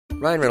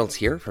Ryan Reynolds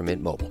here from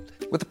Mint Mobile.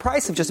 With the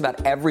price of just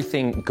about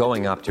everything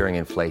going up during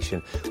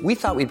inflation, we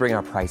thought we'd bring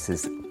our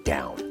prices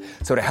down.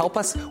 So to help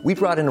us, we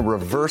brought in a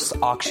reverse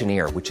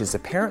auctioneer, which is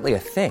apparently a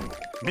thing.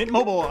 Mint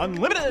Mobile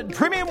Unlimited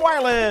Premium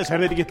Wireless. How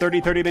to get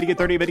 30, 30, bit to get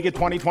 30, bit to get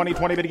 20, 20,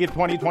 20, bit to get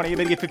 20, 20,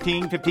 bit to get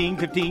 15, 15,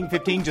 15,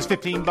 15, just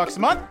 $15 a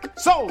month?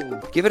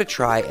 Sold! Give it a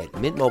try at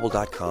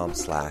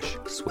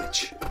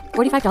mintmobile.com/switch.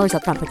 $45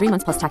 up front for 3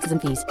 months plus taxes and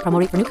fees. Promo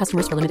rate for new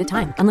customers for limited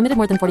time. Unlimited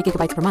more than 40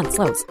 gigabytes per month.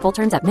 Slows full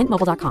terms at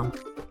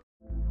mintmobile.com.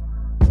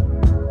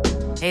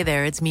 Hey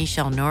there, it's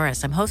Michelle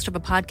Norris. I'm host of a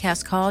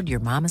podcast called Your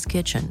Mama's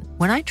Kitchen.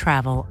 When I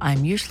travel,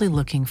 I'm usually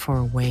looking for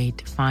a way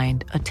to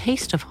find a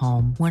taste of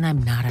home when I'm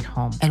not at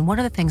home. And one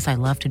of the things I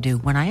love to do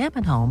when I am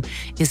at home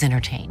is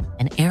entertain.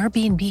 And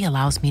Airbnb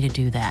allows me to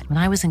do that. When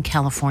I was in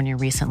California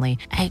recently,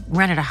 I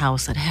rented a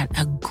house that had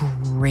a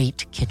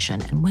great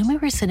kitchen. And when we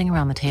were sitting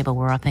around the table,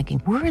 we're all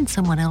thinking, we're in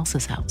someone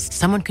else's house.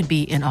 Someone could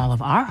be in all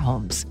of our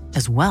homes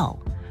as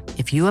well.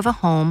 If you have a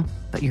home,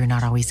 but you're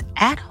not always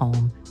at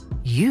home,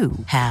 you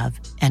have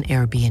an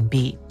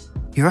Airbnb.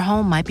 Your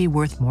home might be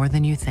worth more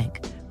than you think.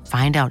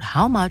 Find out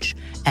how much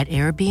at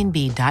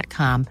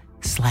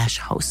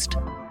airbnb.com/host.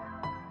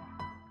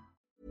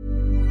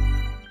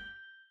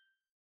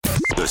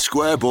 The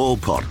Square Ball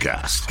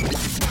Podcast.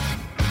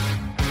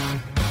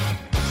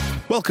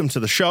 Welcome to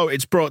the show.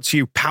 It's brought to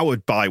you,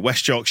 powered by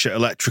West Yorkshire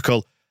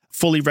Electrical.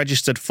 Fully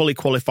registered, fully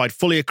qualified,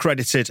 fully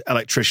accredited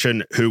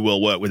electrician who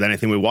will work with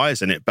anything with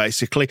wires in it,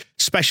 basically.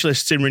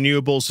 Specialists in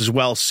renewables as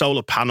well,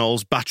 solar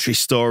panels, battery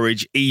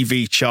storage,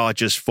 EV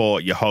chargers for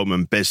your home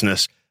and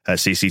business,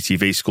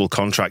 CCTV, school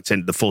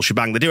contracting, the full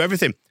shebang. They do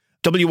everything.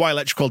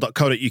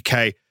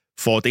 wyelectrical.co.uk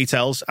for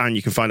details, and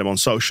you can find them on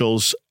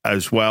socials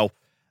as well.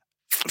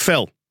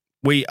 Phil,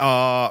 we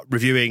are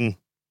reviewing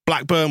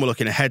Blackburn. We're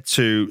looking ahead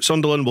to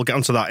Sunderland. We'll get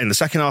onto that in the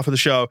second half of the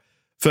show.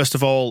 First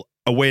of all,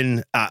 a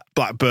win at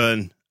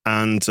Blackburn.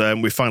 And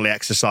we finally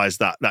exercised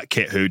that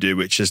kit hoodoo,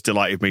 which has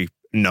delighted me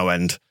no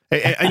end.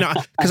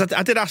 Because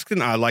I did ask,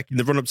 didn't I, like in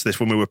the run up to this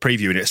when we were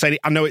previewing it, saying,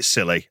 I know it's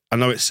silly,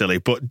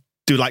 but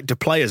do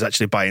players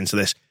actually buy into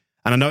this?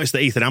 And I noticed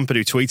that Ethan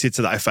Ampadu tweeted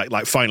to that effect,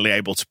 like finally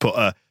able to put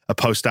a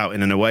post out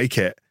in an away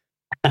kit.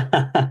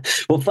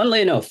 Well,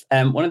 funnily enough,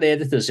 one of the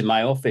editors in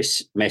my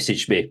office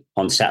messaged me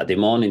on Saturday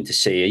morning to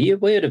say, are you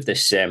aware of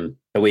this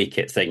away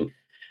kit thing?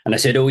 And I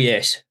said, oh,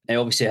 yes. I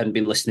obviously hadn't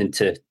been listening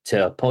to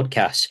our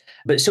podcasts.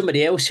 But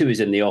somebody else who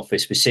was in the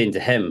office was saying to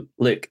him,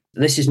 look,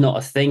 this is not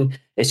a thing.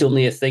 It's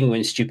only a thing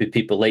when stupid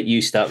people like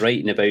you start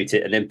writing about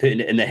it and then putting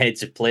it in the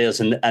heads of players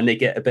and they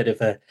get a bit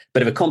of a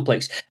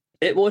complex.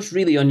 It was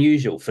really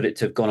unusual for it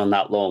to have gone on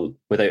that long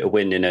without a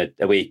win in a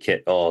away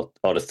kit or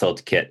a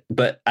third kit.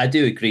 But I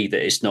do agree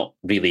that it's not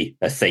really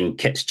a thing.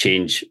 Kits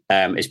change.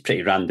 It's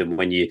pretty random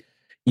when you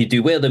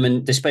do wear them.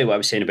 And despite what I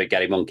was saying about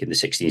Gary Monk in the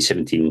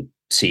 16-17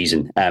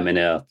 season in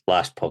our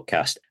last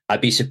podcast,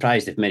 I'd be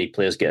surprised if many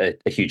players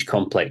get a huge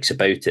complex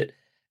about it.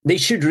 They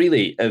should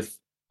really have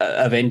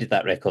ended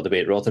that record away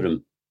at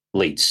Rotherham,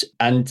 Leeds.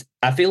 And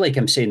I feel like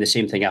I'm saying the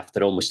same thing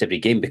after almost every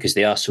game because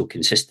they are so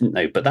consistent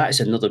now. But that is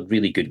another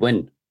really good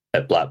win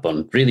at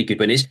Blackburn. Really good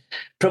win. It's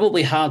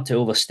probably hard to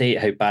overstate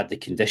how bad the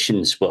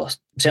conditions were.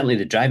 Certainly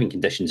the driving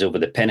conditions over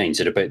the Pennines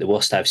are about the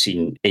worst I've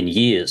seen in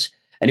years.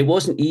 And it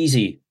wasn't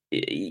easy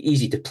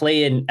to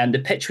play in, and the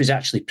pitch was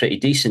actually pretty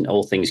decent,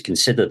 all things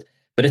considered.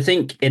 But I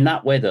think in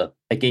that weather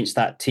against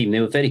that team,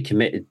 they were very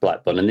committed,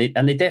 Blackburn, and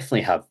they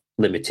definitely have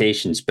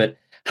limitations. But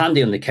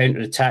handy on the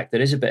counter-attack, there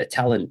is a bit of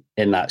talent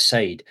in that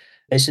side.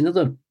 It's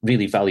another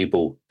really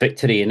valuable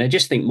victory, and I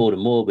just think more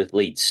and more with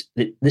Leeds,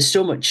 there's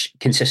so much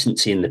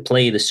consistency in the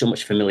play, there's so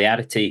much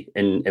familiarity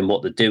in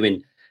what they're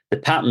doing. The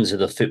patterns of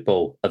the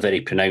football are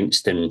very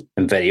pronounced and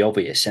very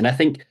obvious, and I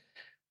think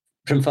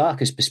from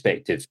Farke's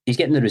perspective, he's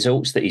getting the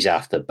results that he's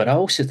after, but I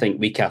also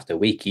think week after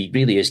week, he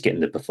really is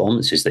getting the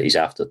performances that he's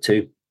after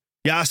too.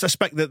 Yeah, I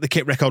suspect that the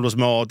kit record was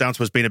more down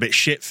to us being a bit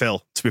shit,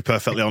 Phil, to be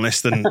perfectly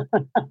honest, than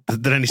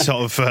any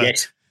sort of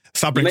yes.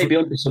 fabric. You may be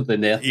onto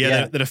something there.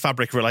 Yeah, than a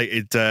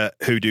fabric-related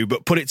hoodoo,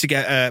 but put it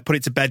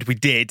to bed we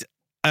did.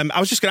 I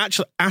was just going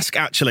to ask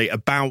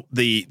about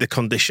the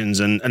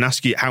conditions and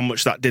ask you how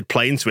much that did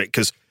play into it,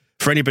 because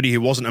for anybody who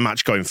wasn't a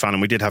match-going fan,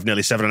 and we did have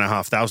nearly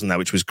 7,500 there,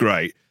 which was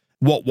great,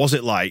 what was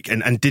it like,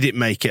 and did it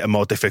make it a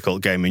more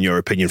difficult game, in your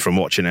opinion, from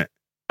watching it?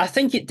 I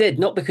think it did,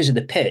 not because of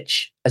the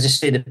pitch. As I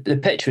say, the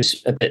pitch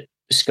was a bit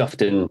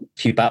scuffed and a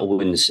few battle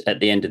wounds at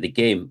the end of the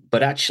game,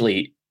 but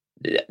actually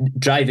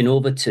driving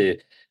over to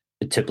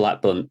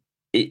Blackburn,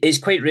 it's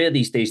quite rare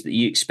these days that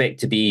you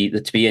expect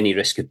there to be any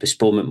risk of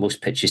postponement.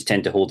 Most pitches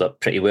tend to hold up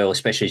pretty well,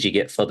 especially as you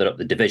get further up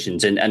the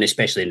divisions and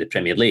especially in the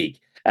Premier League.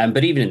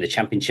 But even in the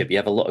Championship, you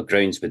have a lot of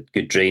grounds with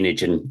good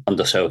drainage and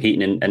undersoil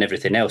heating and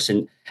everything else.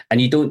 And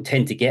you don't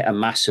tend to get a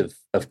massive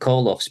of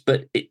call-offs.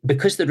 But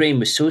because the rain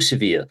was so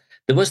severe,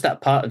 there was that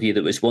part of you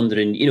that was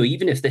wondering,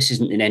 even if this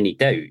isn't in any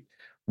doubt,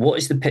 what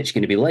is the pitch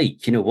going to be like?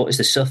 What is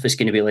the surface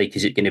going to be like?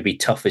 Is it going to be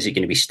tough? Is it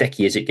going to be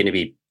sticky? Is it going to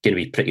be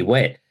pretty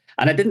wet?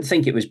 And I didn't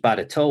think it was bad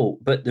at all.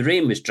 But the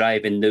rain was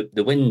driving,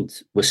 the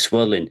wind was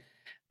swirling.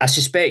 I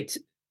suspect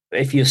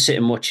if you're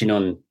sitting watching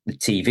on the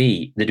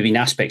TV, there'd have been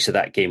aspects of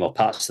that game or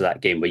parts of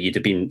that game where you'd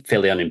have been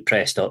fairly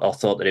unimpressed or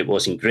thought that it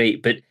wasn't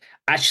great. But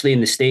actually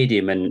in the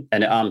stadium and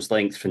at arm's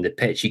length from the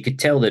pitch, you could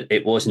tell that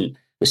it wasn't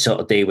the sort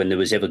of day when there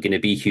was ever going to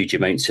be huge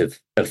amounts of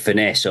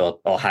finesse or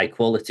high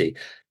quality.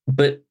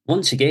 But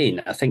once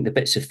again, I think the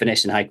bits of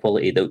finesse and high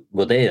quality that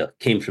were there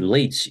came from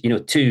Leeds.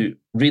 2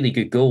 really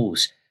good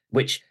goals,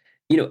 which,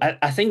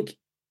 I think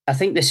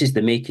this is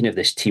the making of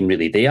this team,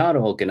 really. They are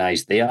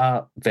organised. They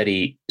are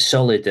very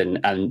solid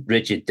and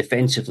rigid,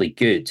 defensively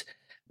good.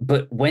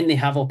 But when they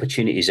have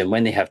opportunities and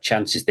when they have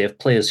chances, they have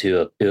players who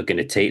are going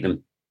to take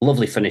them.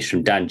 Lovely finish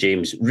from Dan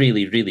James.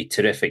 Really, really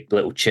terrific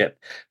little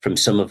chip from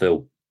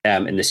Somerville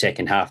in the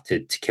second half to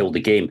kill the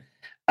game.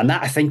 And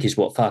that, I think, is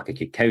what Farke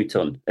could count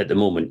on at the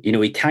moment.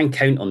 He can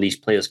count on these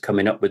players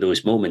coming up with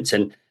those moments.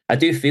 And I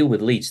do feel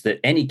with Leeds that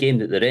any game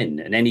that they're in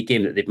and any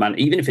game that they've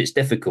managed, even if it's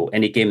difficult,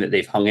 any game that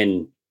they've hung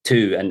in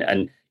to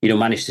and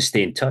managed to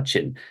stay in touch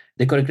in,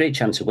 they've got a great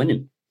chance of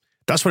winning.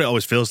 That's what it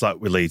always feels like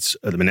with Leeds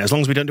at the minute. As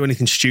long as we don't do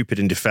anything stupid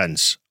in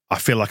defence, I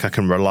feel like I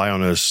can rely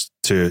on us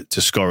to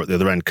score at the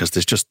other end because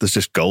there's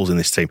just goals in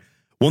this team.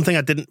 One thing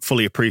I didn't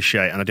fully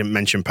appreciate, and I didn't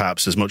mention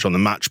perhaps as much on the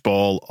match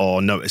ball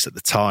or notice at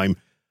the time,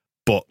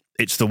 but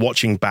it's the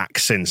watching back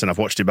since, and I've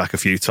watched it back a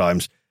few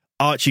times,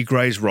 Archie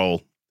Gray's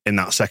role in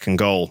that second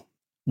goal,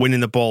 winning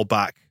the ball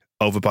back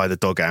over by the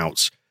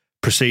dugouts,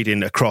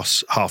 proceeding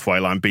across halfway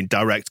line, being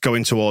direct,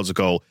 going towards a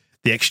goal,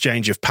 the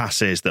exchange of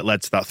passes that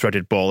led to that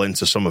threaded ball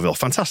into Somerville.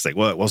 Fantastic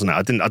work, wasn't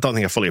it? I don't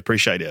think I fully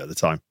appreciated it at the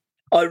time.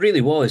 Oh, it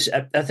really was.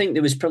 I think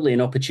there was probably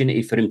an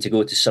opportunity for him to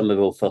go to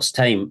Somerville first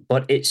time,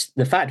 but it's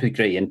the fact with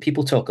Gray, and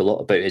people talk a lot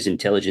about his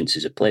intelligence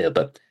as a player,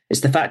 but it's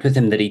the fact with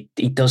him that he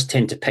does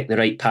tend to pick the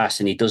right pass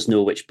and he does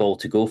know which ball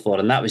to go for,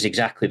 and that was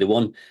exactly the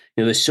one.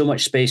 There's so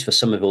much space for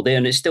Somerville there,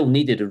 and it still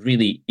needed a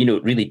really,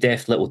 really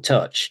deft little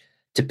touch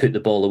to put the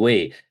ball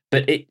away.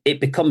 But it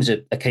becomes a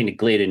kind of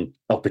glaring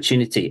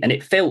opportunity, and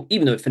it felt,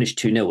 even though it finished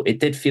 2-0, it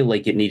did feel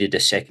like it needed a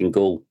second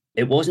goal.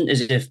 It wasn't as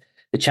if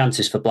the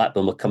chances for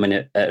Blackburn were coming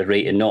at a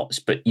rate of knots,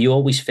 but you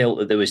always felt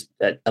that there was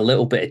a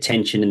little bit of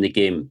tension in the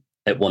game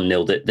at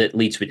 1-0, that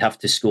Leeds would have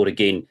to score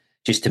again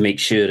just to make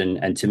sure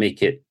and to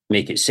make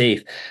it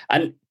safe.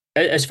 And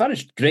as far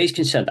as Gray's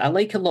concerned, I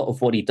like a lot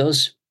of what he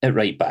does at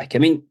right back. I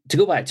mean, to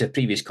go back to a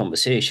previous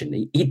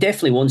conversation, he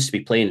definitely wants to be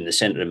playing in the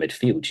centre of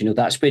midfield.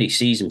 That's where he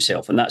sees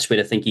himself, and that's where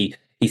I think he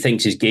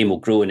thinks his game will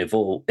grow and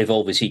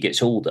evolve as he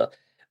gets older.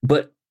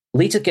 But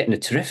Leeds are getting a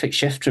terrific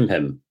shift from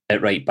him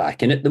at right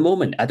back. And at the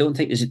moment, I don't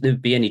think there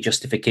would be any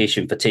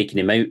justification for taking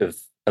him out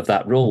of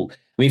that role.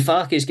 I mean,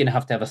 Farke is going to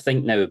have a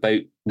think now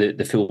about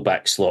the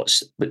full-back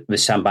slots with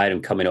Sam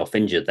Byram coming off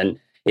injured. And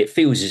it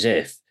feels as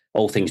if,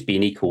 all things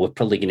being equal, we're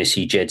probably going to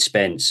see Jed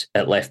Spence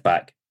at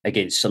left-back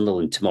against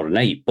Sunderland tomorrow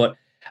night. But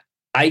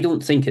I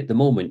don't think at the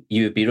moment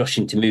you would be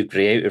rushing to move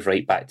Gray out of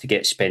right-back to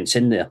get Spence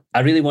in there. I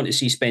really want to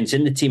see Spence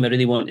in the team. I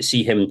really want to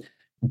see him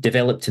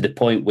develop to the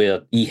point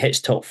where he hits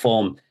top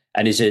form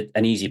and is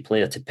an easy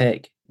player to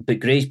pick. But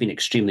Gray's been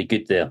extremely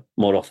good there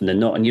more often than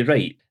not. And you're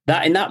right,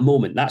 that in that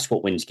moment, that's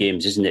what wins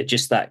games, isn't it?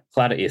 Just that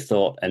clarity of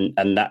thought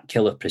and that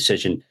killer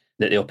precision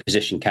that the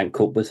opposition can't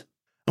cope with.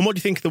 And what do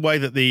you think of the way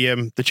that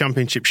the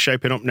Championship's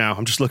shaping up now?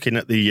 I'm just looking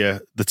at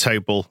the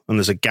table, and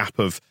there's a gap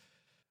of,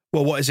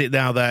 well, what is it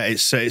now there?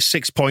 It's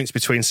 6 points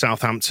between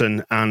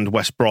Southampton and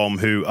West Brom,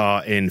 who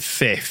are in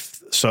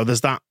fifth. So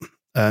there's that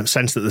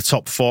sense that the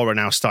top four are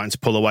now starting to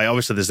pull away.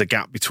 Obviously, there's a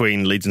gap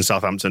between Leeds and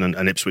Southampton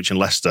and Ipswich and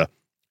Leicester,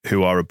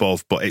 who are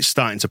above, but it's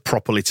starting to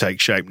properly take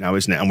shape now,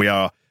 isn't it? And we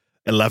are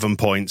 11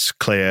 points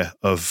clear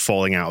of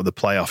falling out of the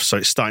playoffs. So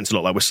it's starting to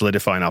look like we're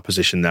solidifying our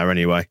position there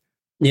anyway.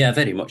 Yeah,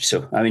 very much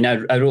so. I mean,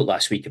 I wrote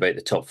last week about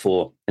the top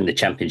four in the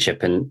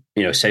Championship, and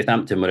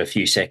Southampton were a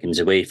few seconds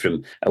away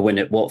from a win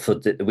at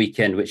Watford at the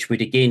weekend, which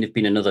would again have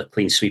been another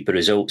clean sweep of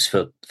results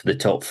for the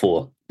top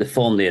four. The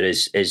form there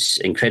is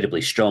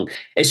incredibly strong.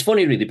 It's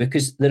funny, really,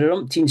 because there are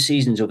umpteen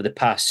seasons over the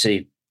past,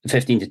 say,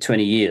 15 to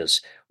 20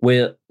 years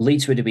where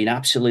Leeds would have been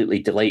absolutely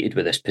delighted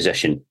with this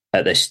position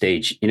at this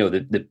stage.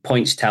 The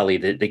points tally,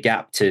 the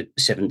gap to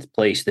seventh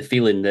place, the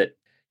feeling that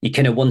you're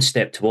kind of one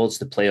step towards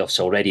the playoffs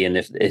already, and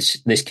if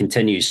this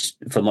continues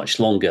for much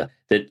longer,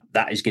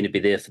 that is going to be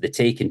there for the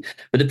taking.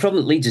 But the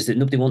problem at Leeds is that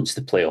nobody wants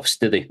the playoffs,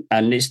 do they?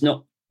 And it's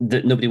not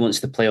that nobody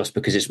wants the playoffs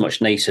because it's much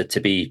nicer to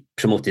be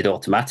promoted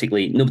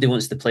automatically. Nobody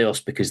wants the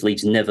playoffs because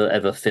Leeds never,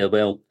 ever fare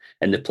well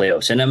in the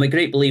playoffs. And I'm a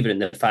great believer in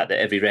the fact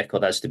that every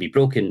record has to be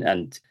broken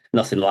and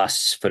nothing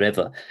lasts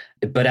forever.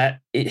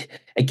 But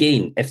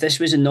again, if this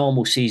was a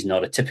normal season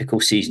or a typical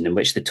season in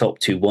which the top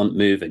two weren't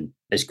moving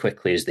as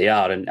quickly as they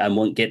are and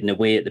weren't getting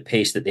away at the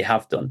pace that they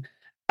have done,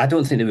 I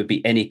don't think there would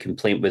be any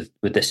complaint with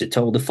this at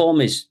all. The form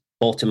is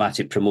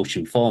automatic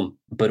promotion form,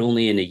 but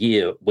only in a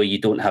year where you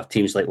don't have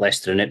teams like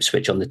Leicester and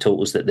Ipswich on the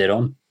totals that they're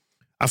on.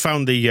 I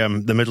found the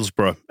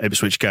Middlesbrough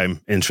Ipswich game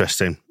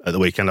interesting at the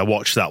weekend. I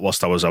watched that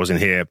whilst I was in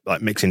here,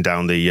 like mixing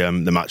down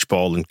the match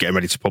ball and getting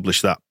ready to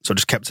publish that. So I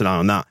just kept an eye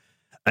on that.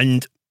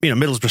 And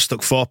Middlesbrough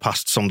stuck 4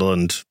 past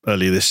Sunderland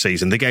earlier this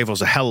season. They gave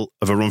us a hell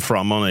of a run for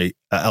our money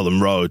at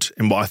Ellen Road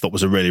in what I thought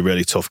was a really,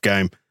 really tough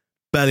game.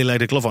 barely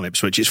laid a glove on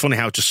Ipswich. It's funny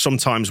how just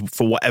sometimes,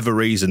 for whatever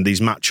reason, these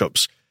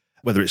matchups,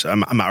 whether it's a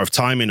matter of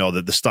timing or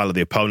the style of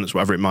the opponents,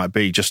 whatever it might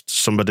be, just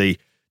somebody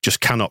just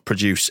cannot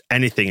produce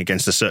anything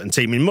against a certain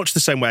team. In much the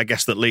same way, I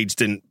guess, that Leeds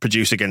didn't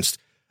produce against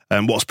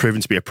what's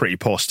proven to be a pretty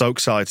poor Stoke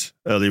side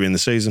earlier in the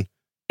season.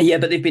 Yeah,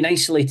 but they've been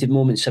isolated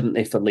moments, haven't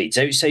they, for Leeds?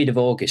 Outside of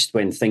August,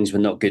 when things were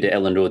not good at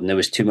Ellen Road and there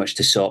was too much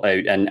to sort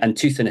out, and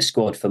tooth in a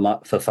squad for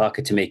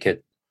Farke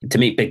to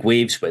make big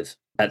waves with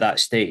at that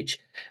stage.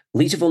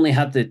 Leeds have only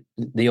had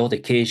the odd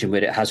occasion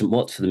where it hasn't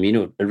worked for them. You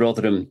know,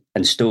 Rotherham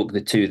and Stoke, the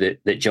two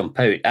that jump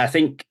out. I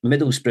think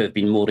Middlesbrough have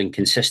been more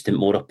inconsistent,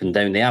 more up and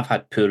down. They have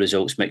had poor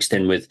results mixed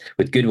in with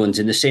good ones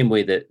in the same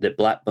way that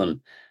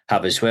Blackburn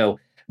have as well.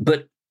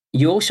 But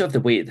you also have the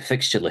weight of the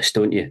fixture list,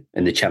 don't you,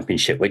 in the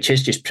Championship, which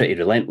is just pretty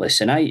relentless.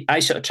 And I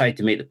sort of tried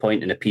to make the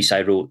point in a piece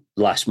I wrote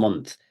last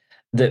month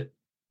that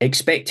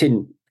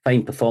expecting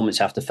fine performance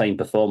after fine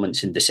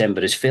performance in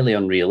December is fairly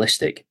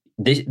unrealistic.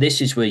 This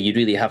is where you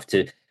really have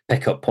to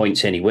pick up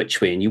points any which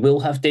way. And you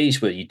will have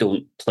days where you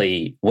don't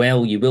play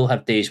well. You will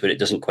have days where it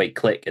doesn't quite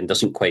click and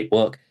doesn't quite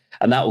work.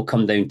 And that will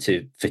come down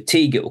to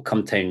fatigue. It will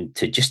come down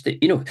to just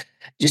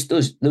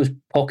those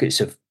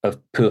pockets of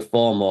poor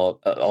form or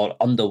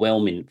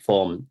underwhelming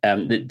form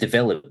that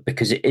develop,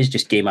 because it is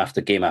just game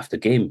after game after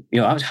game. You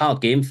know, that was a hard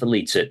game for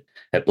Leeds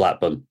at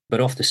Blackburn, but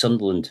off to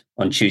Sunderland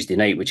on Tuesday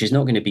night, which is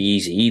not going to be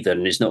easy either,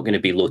 and it's not going to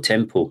be low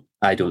tempo,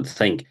 I don't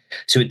think.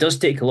 So it does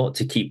take a lot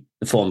to keep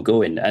the form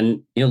going.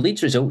 And, you know,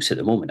 Leeds' results at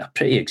the moment are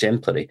pretty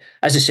exemplary.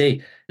 As I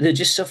say, they're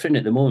just suffering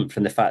at the moment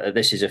from the fact that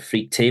this is a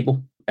freak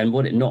table. And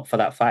were it not for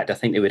that fact, I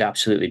think they would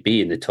absolutely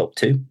be in the top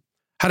two.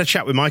 Had a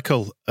chat with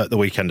Michael at the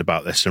weekend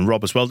about this, and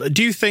Rob as well.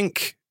 Do you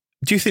think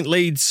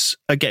Leeds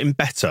are getting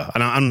better?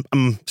 And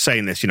I'm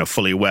saying this, you know,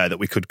 fully aware that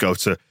we could go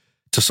to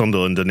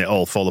Sunderland and it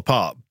all fall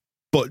apart.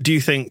 But do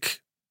you think,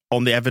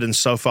 on the evidence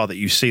so far, that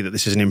you see that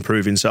this is an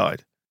improving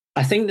side?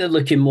 I think they're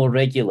looking more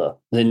regular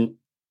than,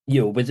 you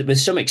know, with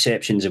some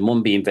exceptions, and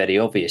one being very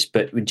obvious,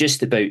 but with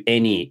just about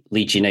any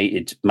Leeds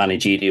United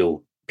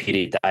managerial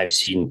period that I've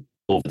seen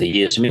over the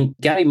years. I mean,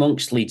 Gary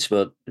Monk's Leeds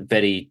were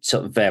very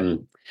sort of,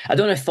 I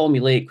don't know if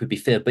formulaic would be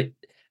fair, but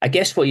I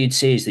guess what you'd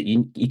say is that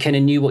you kind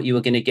of knew what you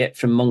were going to get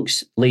from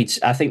Monk's Leeds.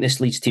 I think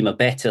this Leeds team are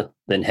better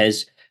than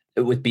his.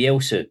 With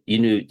Bielsa, you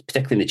knew,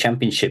 particularly in the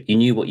Championship, you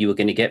knew what you were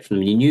going to get from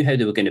them. You knew how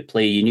they were going to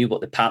play. You knew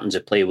what the patterns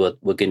of play were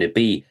going to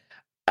be.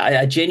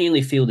 I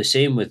genuinely feel the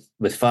same with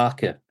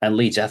Farke and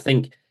Leeds. I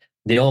think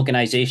the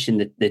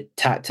organisation, the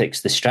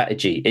tactics, the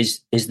strategy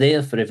is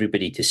there for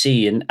everybody to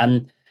see.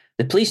 And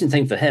the pleasing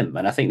thing for him,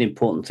 and I think the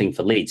important thing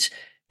for Leeds,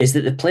 is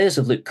that the players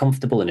have looked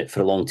comfortable in it for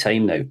a long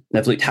time now.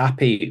 They've looked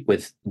happy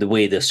with the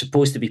way they're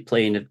supposed to be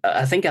playing.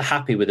 I think are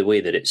happy with the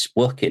way that it's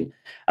working.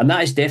 And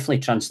that is definitely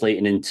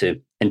translating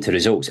into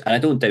results. And I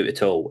don't doubt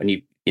at all, and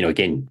you know,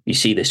 again, you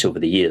see this over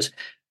the years,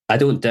 I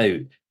don't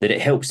doubt that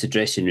it helps the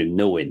dressing room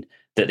knowing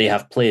that they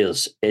have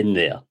players in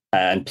there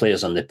and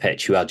players on the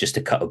pitch who are just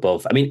a cut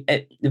above. I mean,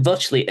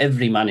 virtually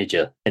every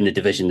manager in the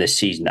division this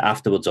season,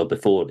 afterwards or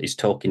before, is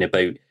talking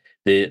about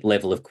the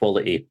level of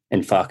quality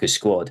in Farke's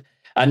squad.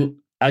 And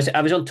I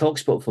was on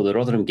TalkSport for the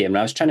Rotherham game, and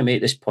I was trying to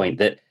make this point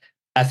that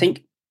I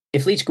think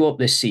if Leeds go up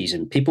this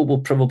season, people will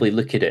probably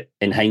look at it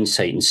in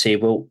hindsight and say,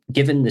 well,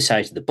 given the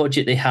size of the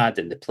budget they had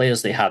and the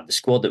players they had, the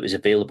squad that was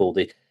available,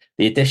 the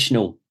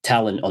additional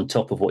talent on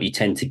top of what you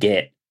tend to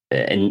get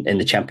in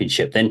the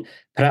Championship, then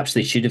perhaps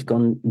they should have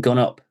gone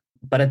up.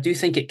 But I do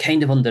think it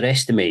kind of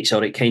underestimates,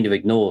 or it kind of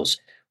ignores,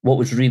 what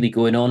was really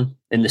going on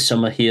in the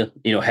summer here.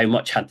 You know, how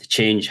much had to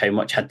change, how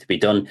much had to be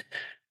done,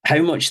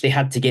 how much they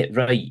had to get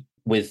right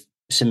with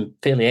some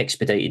fairly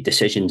expedited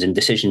decisions, and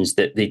decisions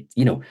that they,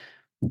 you know,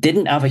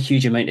 didn't have a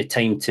huge amount of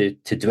time to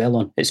dwell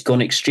on. It's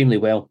gone extremely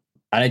well.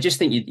 And I just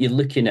think you're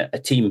looking at a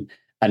team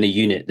and a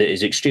unit that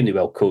is extremely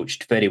well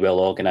coached, very well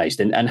organised,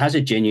 and has a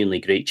genuinely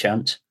great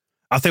chance.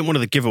 I think one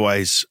of the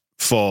giveaways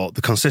for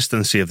the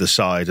consistency of the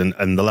side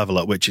and the level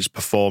at which it's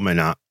performing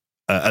at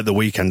the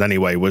weekend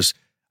anyway was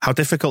how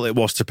difficult it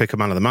was to pick a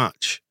man of the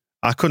match.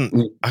 I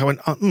went,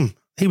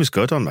 he was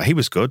good. He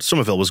was good.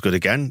 Somerville was good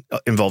again,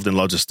 involved in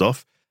loads of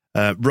stuff.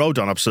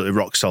 Rodon absolutely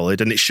rock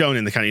solid, and it's shown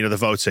in the kind of, you know, the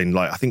voting.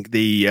 Like, I think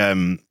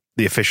the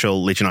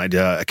official Leeds United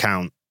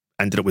account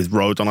ended up with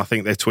Rodon. I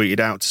think they tweeted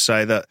out to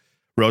say that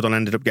Rodon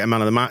ended up getting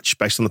man of the match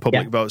based on the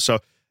public vote. So,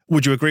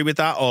 would you agree with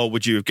that, or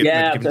would you have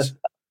given?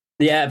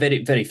 Yeah,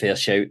 very, very fair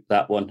shout,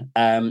 that one.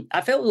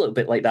 I felt a little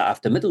bit like that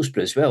after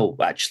Middlesbrough as well.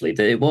 Actually,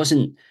 that it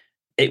wasn't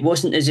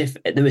as if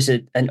there was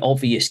an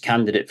obvious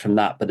candidate from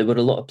that, but there were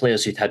a lot of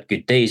players who'd had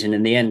good days, and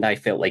in the end, I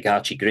felt like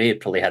Archie Gray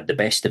probably had the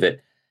best of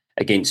it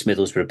against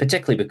Middlesbrough,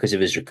 particularly because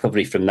of his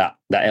recovery from that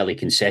early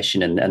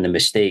concession and the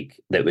mistake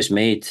that was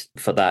made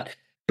for that.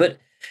 But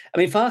I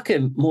mean,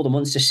 Farke more than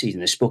once this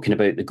season has spoken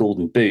about the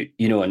Golden Boot,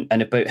 you know,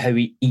 and about how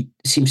he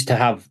seems to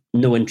have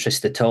no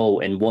interest at all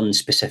in one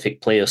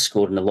specific player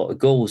scoring a lot of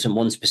goals and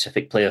one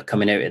specific player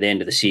coming out at the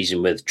end of the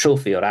season with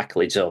trophy or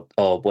accolades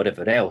or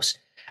whatever else.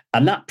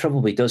 And that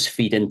probably does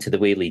feed into the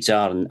way Leeds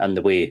are and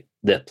the way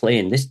they're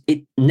playing.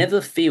 It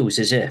never feels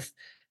as if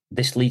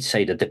this Leeds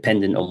side are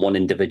dependent on one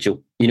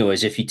individual.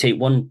 As if you take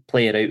one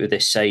player out of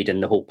this side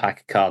and the whole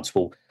pack of cards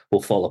will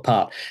fall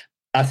apart.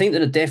 I think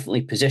there are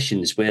definitely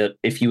positions where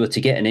if you were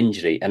to get an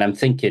injury, and I'm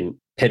thinking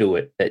Pirro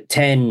at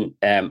 10,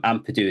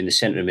 Ampadu in the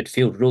centre of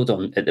midfield,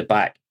 Rodon at the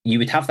back, you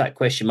would have that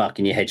question mark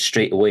in your head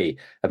straight away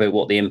about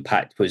what the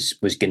impact was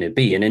going to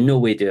be. And in no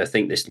way do I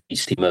think this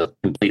Leeds team are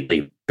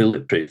completely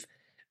bulletproof.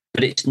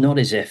 But it's not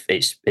as if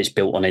it's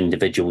built on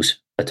individuals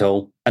at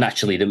all. And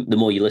actually, the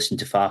more you listen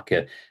to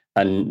Farke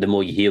and the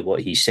more you hear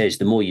what he says,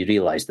 the more you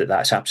realise that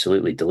that's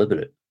absolutely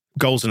deliberate.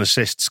 Goals and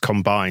assists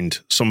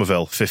combined,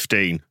 Somerville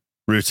 15,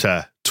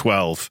 Rutter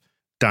 12,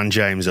 Dan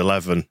James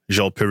 11,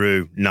 Joel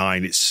Pirou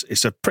 9.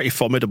 It's a pretty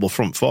formidable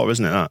front four,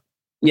 isn't it, that?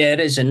 Yeah,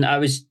 it is. And I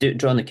was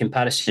drawing the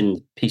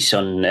comparison piece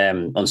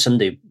on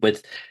Sunday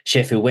with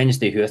Sheffield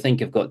Wednesday, who I think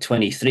have got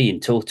 23 in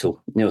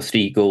total,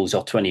 3 goals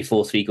or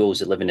 24, 3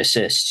 goals, 11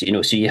 assists.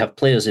 So you have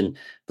players in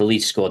the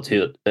Leeds squad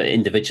who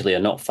individually are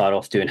not far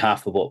off doing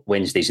half of what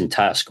Wednesday's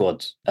entire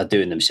squad are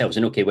doing themselves.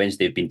 And okay,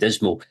 Wednesday have been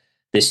dismal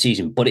this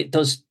season, but it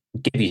does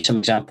give you some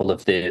example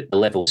of the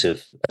levels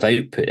of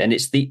output. And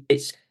it's the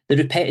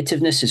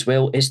repetitiveness as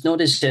well. It's not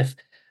as if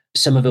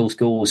Somerville's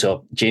goals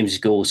or James's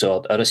goals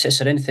or assists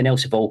or anything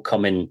else have all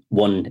come in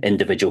one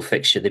individual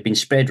fixture. They've been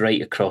spread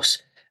right across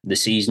the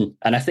season.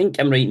 And I think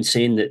I'm right in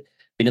saying that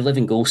been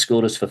 11 goal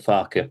scorers for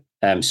Farke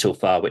so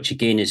far, which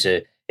again is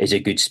a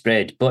good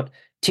spread. But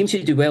teams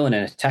who do well in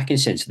an attacking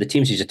sense, the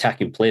teams whose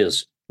attacking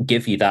players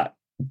give you that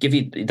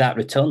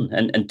return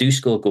and do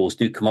score goals,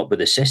 do come up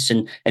with assists,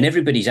 and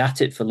everybody's at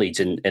it for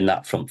Leeds in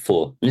that front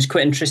four. And it's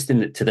quite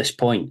interesting that to this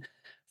point,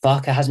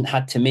 Farke hasn't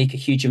had to make a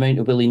huge amount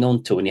of Willie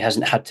Gnonto, and he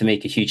hasn't had to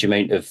make a huge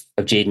amount of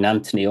Jayden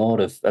Anthony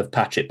or of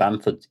Patrick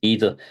Bamford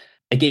either.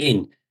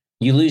 Again,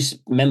 you lose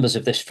members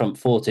of this front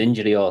four to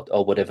injury or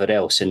whatever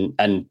else, and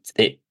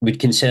it would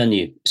concern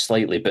you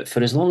slightly. But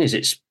for as long as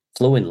it's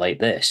flowing like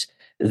this,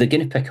 they're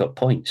going to pick up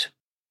points.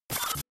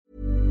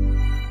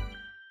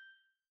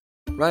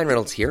 Ryan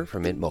Reynolds here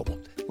from Mint Mobile.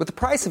 With the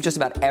price of just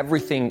about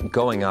everything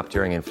going up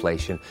during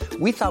inflation,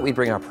 we thought we'd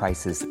bring our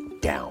prices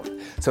down.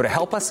 So to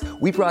help us,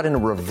 we brought in a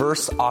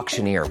reverse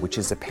auctioneer, which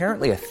is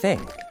apparently a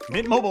thing.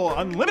 Mint Mobile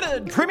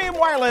Unlimited Premium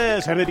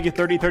Wireless. How to get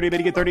 30, 30, bit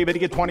to get 30, bit to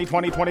get 20,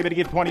 20, 20, bit to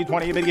get 20,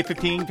 20, bit to get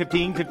 15,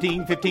 15,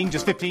 15, 15,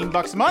 just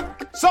 $15 a month?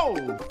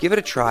 Sold! Give it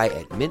a try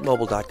at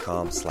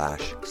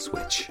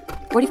mintmobile.com/switch.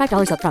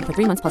 $45 up front for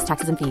 3 months plus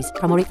taxes and fees.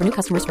 Promo rate for new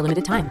customers for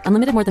limited time.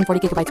 Unlimited more than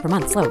 40 gigabytes per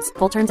month. Slows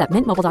full terms at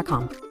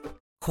mintmobile.com.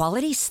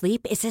 Quality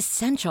sleep is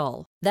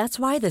essential. That's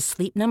why the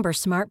Sleep Number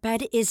Smart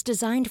Bed is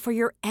designed for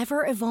your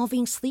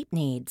ever-evolving sleep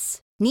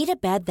needs. Need a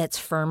bed that's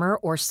firmer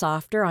or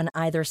softer on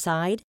either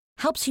side?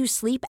 Helps you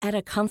sleep at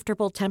a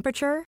comfortable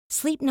temperature?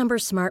 Sleep Number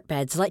Smart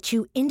Beds let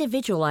you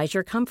individualize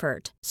your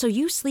comfort, so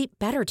you sleep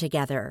better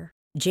together.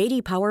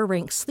 J.D. Power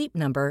ranks Sleep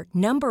Number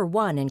number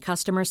 1 in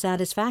customer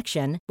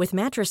satisfaction with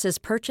mattresses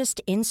purchased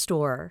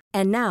in-store.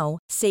 And now,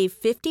 save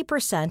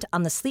 50%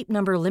 on the Sleep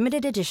Number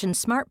Limited Edition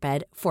Smart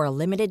Bed for a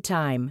limited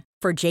time.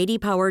 For J.D.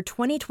 Power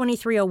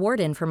 2023 award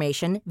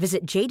information,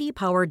 visit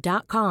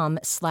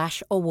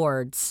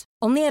jdpower.com/awards.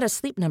 Only at a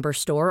Sleep Number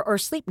store or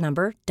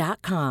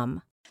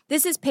sleepnumber.com.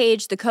 This is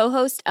Paige, the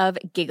co-host of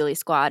Giggly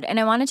Squad, and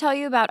I want to tell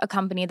you about a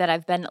company that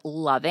I've been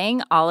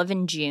loving, Olive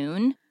 &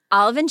 June.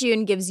 Olive &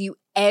 June gives you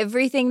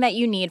everything that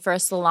you need for a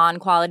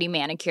salon-quality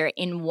manicure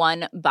in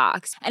one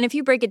box. And if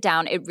you break it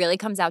down, it really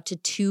comes out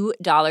to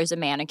 $2 a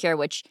manicure,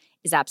 which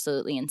is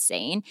absolutely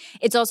insane.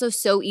 It's also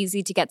so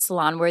easy to get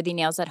salon-worthy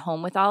nails at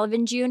home with Olive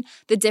 & June.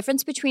 The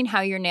difference between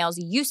how your nails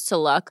used to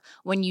look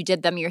when you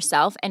did them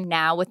yourself and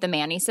now with the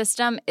Mani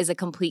system is a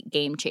complete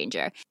game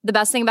changer. The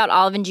best thing about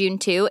Olive & June,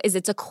 too, is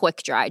it's a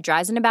quick dry.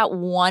 Dries in about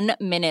 1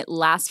 minute,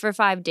 lasts for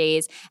 5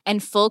 days,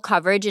 and full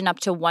coverage in up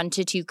to 1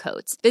 to 2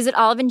 coats. Visit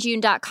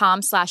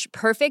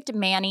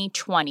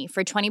oliveandjune.com/perfectmani20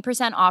 for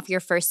 20% off your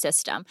first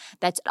system.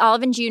 That's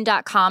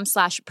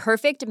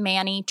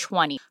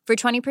oliveandjune.com/perfectmani20 for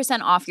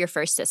 20% off your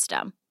first system.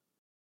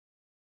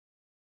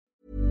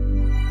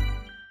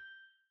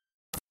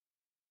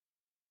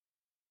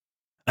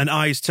 And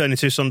eyes turning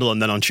to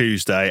Sunderland then on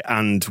Tuesday,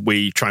 and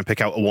we try and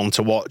pick out a one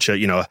to watch,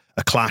 a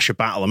clash, a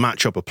battle, a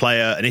matchup, a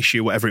player, an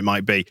issue, whatever it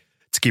might be,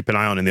 to keep an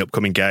eye on in the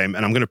upcoming game.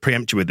 And I'm going to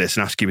preempt you with this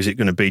and ask you, is it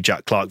going to be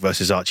Jack Clarke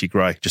versus Archie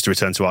Gray? Just to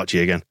return to Archie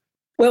again.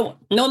 Well,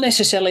 not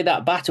necessarily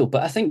that battle,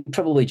 but I think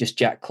probably just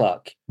Jack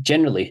Clarke.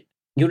 Generally,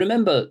 you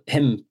remember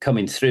him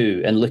coming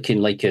through and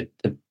looking like a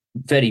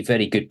very,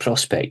 very good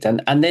prospect.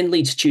 And then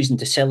Leeds choosing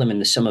to sell him in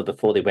the summer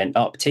before they went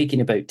up, taking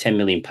about £10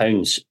 million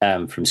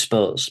from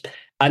Spurs.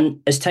 And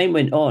as time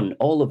went on,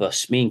 all of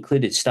us, me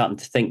included, starting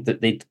to think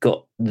that they'd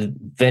got the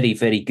very,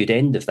 very good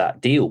end of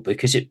that deal,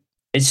 because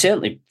it's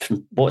certainly,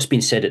 from what's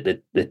been said at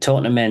the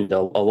Tottenham end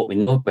or what we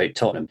know about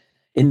Tottenham,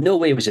 in no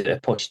way was it a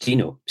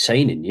Pochettino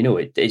signing.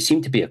 It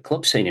seemed to be a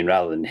club signing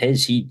rather than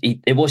his.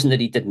 It wasn't that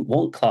he didn't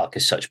want Clarke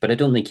as such, but I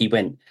don't think he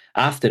went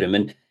after him.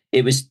 And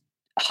it was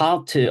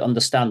hard to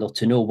understand or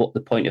to know what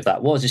the point of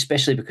that was,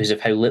 especially because of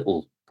how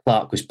little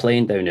Clarke was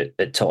playing down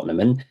at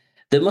Tottenham. And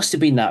there must have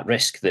been that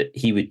risk that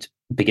he would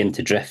begin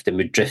to drift and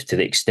would drift to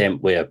the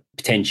extent where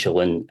potential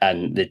and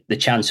the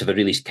chance of a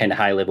really kind of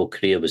high-level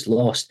career was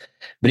lost.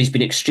 But he's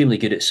been extremely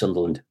good at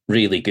Sunderland,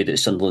 really good at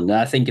Sunderland. And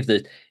I think if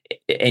there's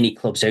any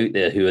clubs out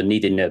there who are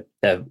needing a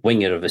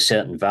winger of a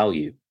certain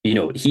value,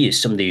 he is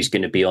somebody who's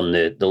going to be on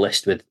the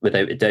list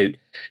without a doubt.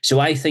 So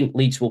I think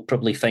Leeds will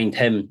probably find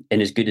him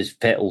in as good as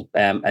Vettel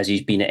as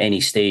he's been at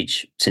any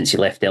stage since he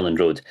left Elland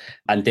Road.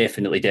 And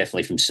definitely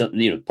from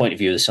point of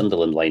view of the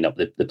Sunderland lineup,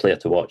 the player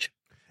to watch.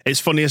 It's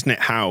funny, isn't it,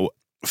 how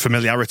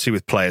familiarity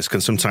with players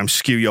can sometimes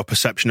skew your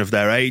perception of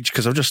their age?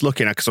 Because I was just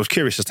looking at, because I was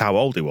curious as to how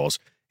old he was.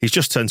 He's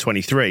just turned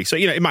 23. So,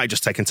 it might have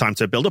just taken time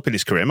to build up in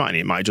his career, mightn't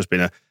it? It might have just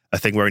been a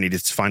thing where he needed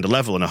to find a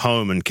level and a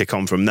home and kick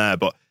on from there.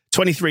 But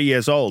 23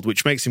 years old,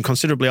 which makes him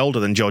considerably older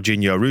than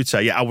Jorginho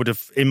Rutter. Yeah, I would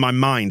have, in my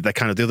mind, they're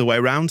kind of the other way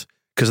around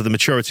because of the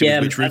maturity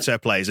with which Rutter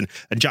plays. And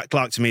Jack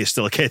Clarke, to me, is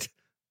still a kid.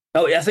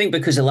 Oh, I think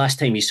because the last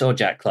time you saw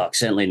Jack Clarke,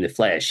 certainly in the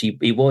flesh,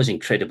 he was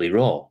incredibly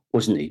raw,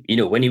 wasn't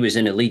he? When he was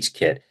in a Leeds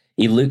kit,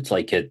 he looked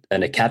like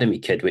an academy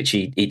kid, which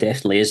he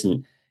definitely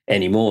isn't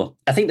anymore.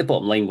 I think the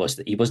bottom line was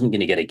that he wasn't going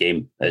to get a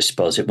game at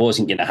Spurs. It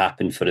wasn't going to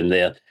happen for him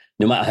there.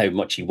 No matter how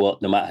much he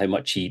worked, no matter how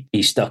much he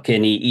stuck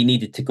in, he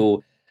needed to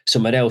go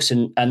somewhere else.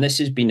 And this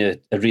has been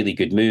a really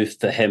good move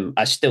for him.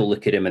 I still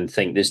look at him and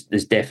think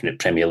there's definite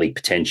Premier League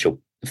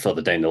potential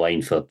further down the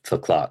line for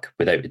Clarke,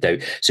 without a doubt.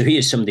 So he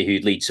is somebody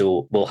who Leeds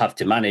will have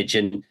to manage.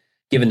 And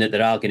given that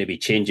there are going to be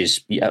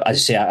changes, as I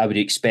say, I would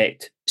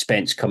expect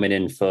Spence coming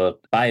in for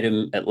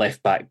Byram at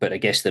left back, but I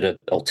guess there are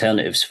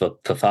alternatives for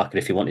Farke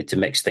if he wanted to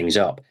mix things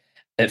up.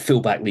 At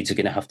fullback, Leeds are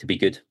going to have to be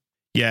good.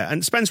 Yeah,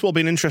 and Spence will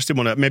be an interesting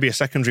one, maybe a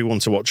secondary one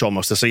to watch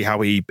almost, to see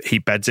how he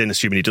beds in,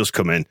 assuming he does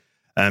come in,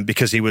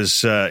 because he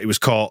was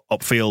caught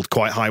upfield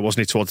quite high,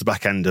 wasn't he, towards the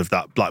back end of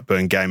that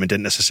Blackburn game and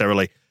didn't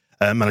necessarily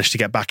manage to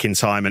get back in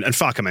time. And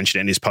Farke mentioned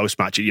it in his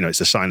post-match,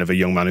 it's a sign of a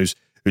young man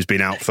who's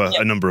been out for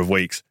a number of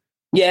weeks.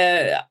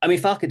 Yeah, I mean,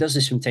 Farke does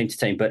this from time to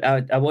time, but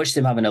I watched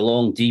him having a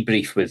long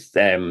debrief with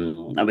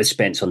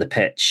Spence on the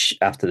pitch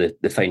after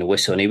the final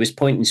whistle, and he was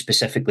pointing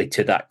specifically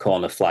to that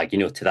corner flag,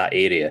 to that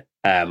area,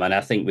 and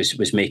I think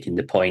was making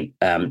the point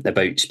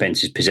about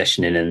Spence's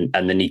positioning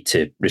and the need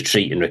to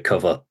retreat and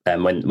recover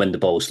when the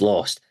ball's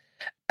lost.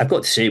 I've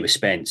got to say with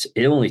Spence,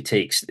 it only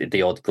takes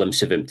the odd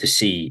glimpse of him to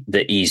see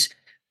that he's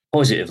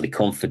positively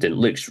confident,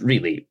 looks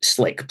really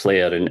slick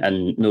player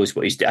and knows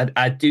what he's doing.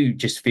 I do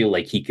just feel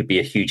like he could be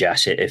a huge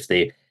asset if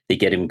they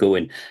get him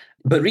going.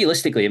 But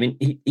realistically, I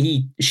mean,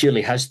 he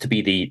surely has to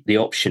be the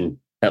option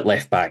at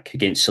left back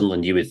against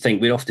Sunderland, you would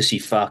think. We'd off to see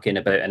Farke in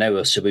about an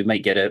hour, so we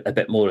might get a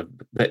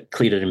bit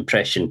clearer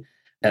impression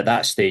at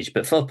that stage.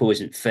 But Firpo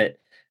isn't fit.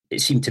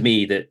 It seemed to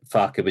me that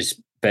Farke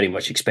was very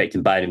much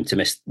expecting Byram to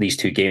miss these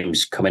two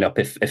games coming up,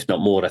 if not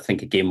more. I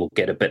think a game will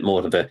get a bit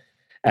more of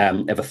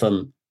a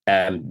firm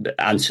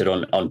answer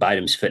on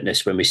Byram's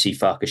fitness when we see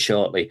Farke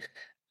shortly.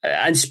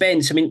 And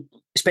Spence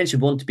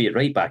would want to be at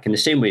right back in the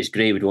same way as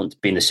Gray would want to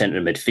be in the centre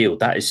of midfield.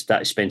 That is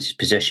Spence's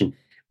position.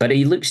 But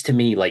he looks to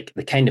me like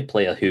the kind of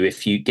player who,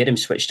 if you get him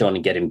switched on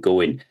and get him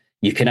going,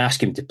 you can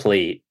ask him to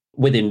play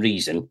within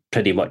reason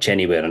pretty much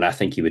anywhere, and I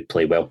think he would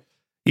play well.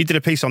 You did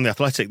a piece on The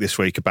Athletic this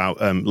week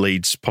about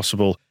Leeds'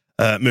 possible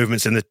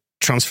movements in the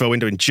transfer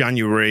window in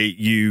January.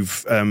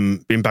 You've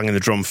been banging the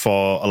drum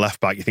for a left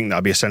back. You think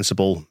that'd be a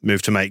sensible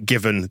move to make,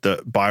 given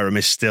that Byram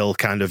is still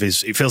kind of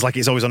it feels like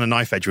he's always on a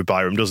knife edge with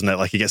Byram, doesn't it?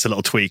 Like he gets a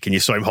little tweak and you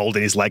saw him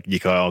holding his leg and you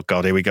go, oh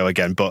God, here we go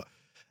again. But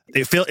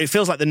it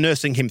feels like they're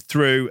nursing him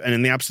through, and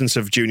in the absence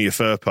of Junior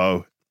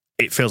Firpo,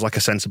 it feels like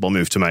a sensible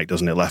move to make,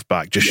 doesn't it? Left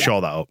back, just shore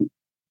that up.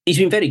 He's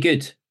been very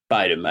good,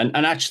 Byram,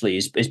 and actually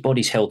his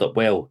body's held up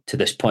well to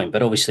this point,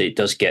 but obviously it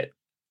does get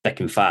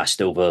thick and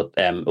fast over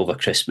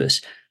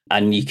Christmas.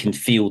 And you can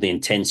feel the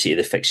intensity of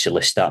the fixture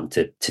list starting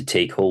to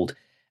take hold.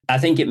 I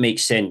think it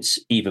makes sense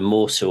even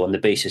more so on the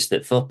basis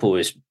that Firpo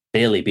has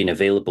barely been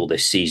available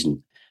this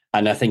season.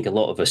 And I think a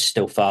lot of us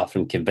still far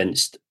from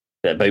convinced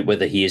about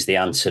whether he is the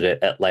answer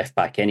at left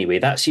back anyway.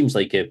 That seems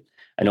like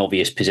an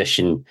obvious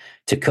position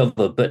to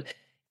cover. But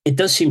it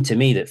does seem to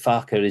me that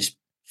Farke is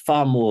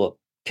far more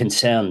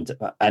concerned,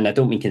 and I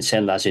don't mean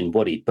concerned as in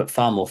worried, but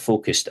far more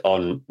focused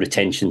on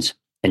retentions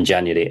in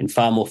January and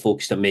far more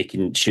focused on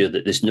making sure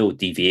that there's no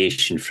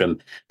deviation from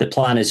the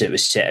plan as it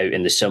was set out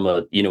in the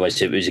summer,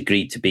 as it was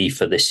agreed to be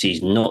for this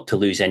season, not to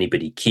lose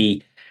anybody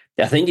key.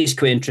 I think it's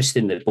quite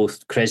interesting that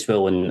both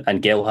Creswell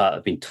and Gelhardt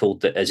have been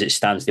told that as it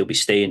stands, they'll be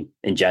staying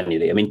in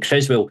January. I mean,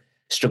 Creswell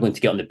struggling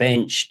to get on the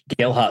bench,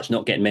 Gelhardt's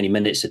not getting many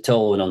minutes at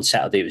all, and on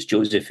Saturday it was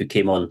Joseph who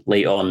came on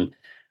late on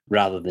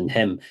rather than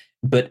him.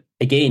 But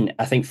again,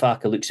 I think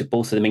Farke looks at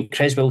both of them. In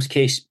Creswell's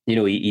case,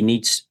 he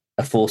needs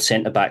a full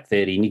centre-back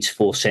there. He needs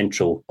 4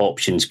 central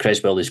options.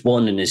 Creswell is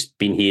one and has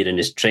been here and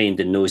is trained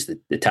and knows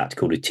the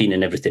tactical routine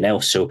and everything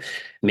else. So it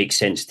makes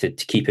sense to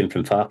keep him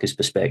from Farke's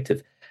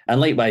perspective. And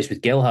likewise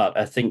with Gelhardt,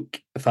 I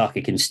think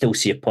Farke can still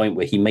see a point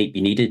where he might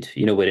be needed,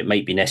 where it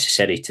might be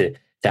necessary to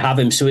have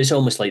him. So it's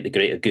almost like the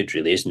greater good,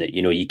 really, isn't it?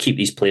 You keep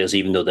these players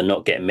even though they're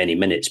not getting many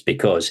minutes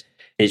because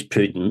it's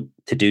prudent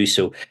to do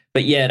so.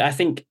 But yeah, I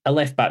think a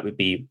left-back would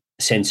be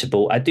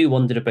sensible. I do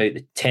wonder about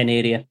the 10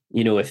 area,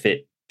 if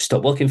it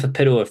stop working for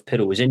Pirro if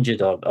Pirro was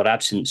injured or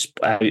absent?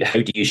 How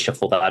do you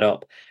shuffle that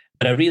up?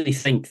 But I really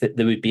think that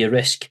there would be a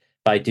risk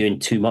by doing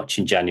too much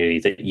in January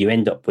that you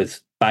end up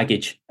with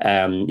baggage,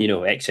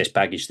 excess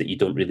baggage that you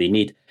don't really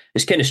need.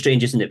 It's kind of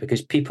strange, isn't it?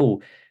 Because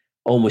people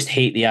almost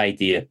hate the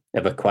idea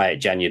of a quiet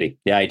January,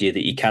 the idea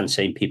that you can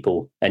sign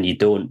people and you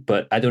don't.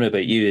 But I don't know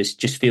about you, it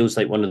just feels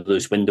like one of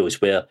those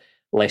windows where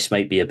less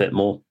might be a bit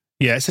more.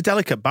 Yeah, it's a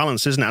delicate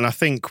balance, isn't it? And I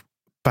think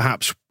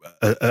perhaps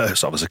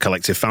sort of as a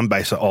collective fan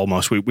base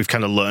almost, we've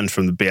kind of learned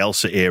from the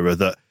Bielsa era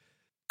that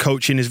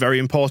coaching is very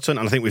important.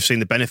 And I think we've seen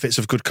the benefits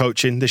of good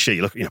coaching this year.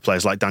 You look at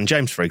players like Dan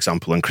James, for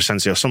example, and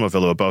Crescencio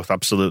Somerville, who are both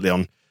absolutely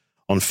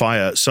on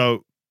fire.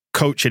 So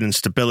coaching and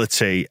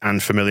stability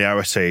and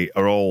familiarity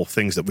are all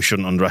things that we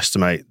shouldn't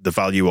underestimate the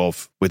value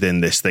of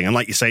within this thing. And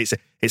like you say,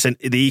 it's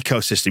the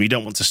ecosystem. You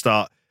don't want to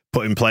start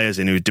putting players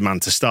in who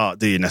demand to start,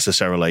 do you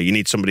necessarily? You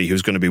need somebody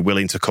who's going to be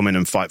willing to come in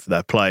and fight for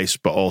their place,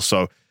 but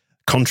also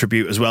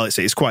contribute as well.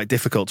 It's quite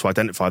difficult to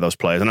identify those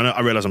players. And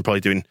I realise I'm probably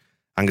doing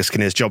Angus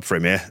Kinnear's job for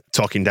him here,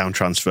 talking down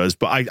transfers,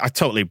 but I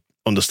totally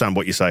understand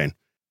what you're saying.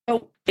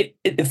 Well,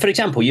 for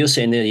example, you're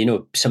saying there,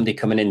 somebody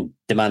coming in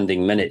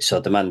demanding minutes or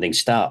demanding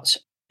starts.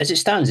 As it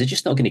stands, they're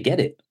just not going to get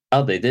it,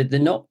 are they? They're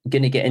not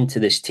going to get into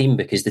this team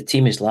because the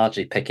team is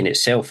largely picking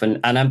itself. And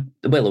I'm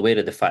well aware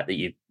of the fact that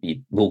you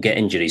will get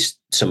injuries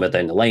somewhere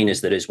down the line, as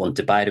there is one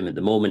to Byram at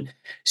the moment.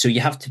 So you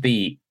have to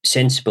be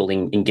sensible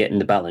in getting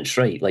the balance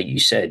right. Like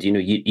you said, you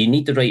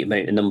need the right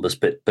amount of numbers,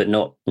 but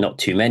not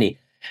too many.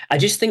 I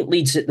just think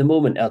Leeds at the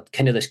moment are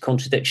kind of this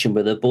contradiction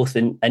where they're both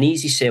an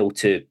easy sell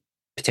to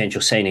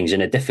potential signings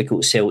and a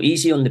difficult sell.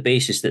 Easy on the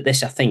basis that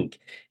this, I think,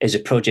 is a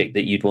project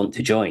that you'd want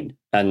to join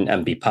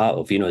and be part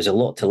of. There's a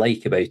lot to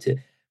like about it.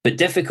 But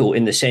difficult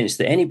in the sense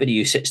that anybody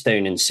who sits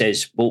down and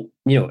says, well,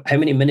 how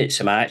many minutes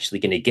am I actually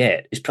going to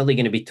get, is probably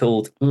going to be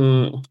told,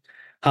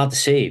 hard to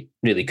say,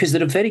 really, because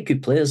there are very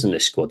good players in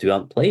this squad who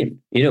aren't playing.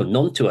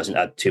 Nonto hasn't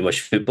had too much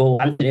football.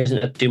 Anthony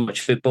hasn't had too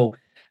much football.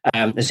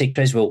 I say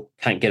Creswell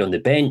can't get on the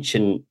bench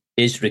and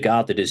is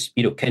regarded as,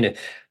 kind of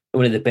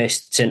one of the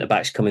best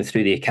centre-backs coming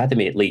through the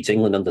academy at Leeds,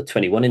 England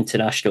under-21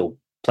 international.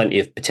 Plenty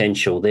of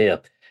potential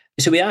there.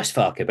 So we asked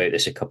Farke about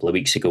this a couple of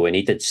weeks ago, and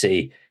he did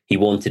say he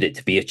wanted it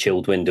to be a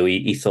chilled window.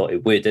 He thought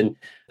it would. And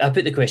I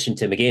put the question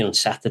to him again on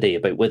Saturday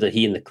about whether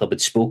he and the club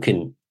had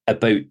spoken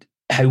about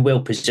how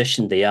well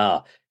positioned they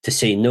are to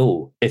say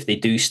no if they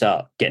do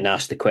start getting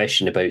asked the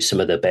question about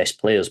some of their best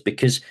players.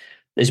 Because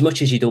as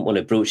much as you don't want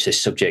to broach this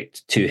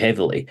subject too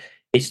heavily,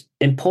 it's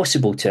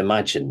impossible to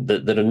imagine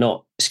that there are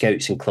not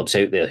scouts and clubs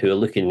out there who are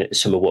looking at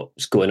some of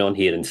what's going on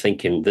here and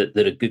thinking that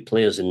there are good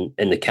players in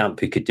the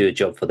camp who could do a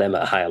job for them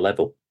at a higher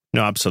level.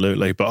 No,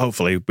 absolutely. But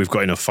hopefully we've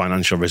got enough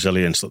financial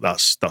resilience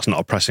that's not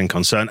a pressing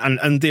concern.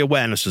 And the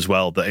awareness as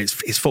well that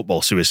it's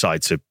football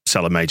suicide to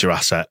sell a major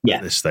asset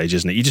at this stage,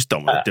 isn't it? You just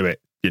don't want to do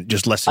it. You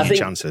just lessen your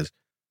chances.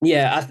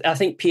 Yeah, I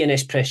think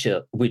PNS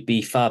pressure would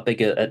be far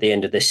bigger at the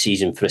end of this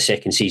season for a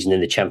second season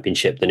in the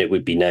Championship than it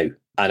would be now.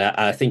 And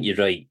I think you're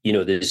right.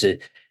 There's a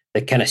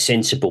kind of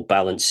sensible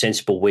balance,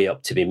 sensible way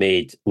up to be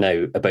made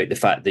now about the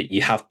fact that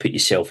you have put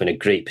yourself in a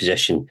great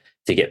position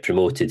to get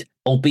promoted,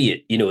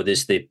 albeit,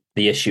 there's the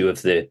issue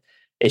of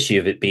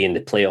it being the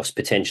playoffs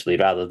potentially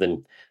rather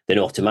than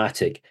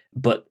automatic.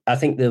 But I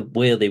think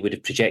where they would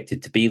have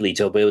projected to be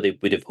Leeds, or where they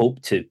would have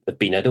hoped to have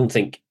been, I don't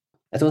think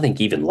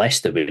even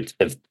Leicester would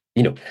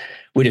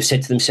have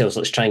said to themselves,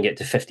 let's try and get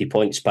to 50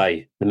 points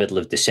by the middle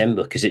of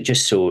December, because it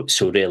just so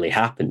rarely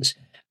happens.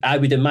 I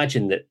would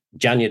imagine that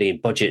January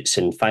budgets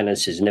and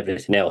finances and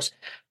everything else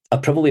are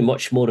probably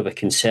much more of a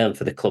concern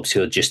for the clubs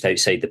who are just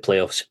outside the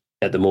playoffs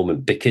at the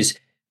moment, because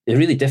a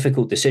really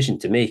difficult decision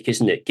to make,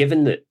 isn't it?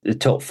 Given that the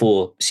top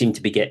four seem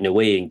to be getting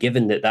away, and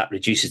given that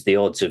reduces the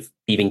odds of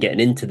even getting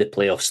into the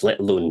playoffs, let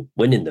alone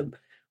winning them,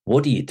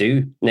 what do you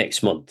do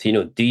next month?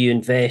 Do you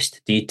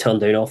invest? Do you turn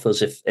down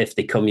offers if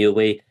they come your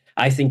way?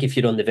 I think if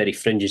you're on the very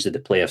fringes of the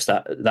playoffs,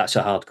 that's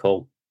a hard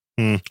call.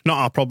 Not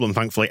our problem,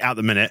 thankfully, at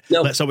the minute.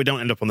 No. Let's hope we don't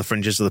end up on the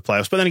fringes of the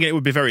playoffs. But then again, it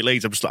would be very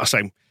Leeds. I'm just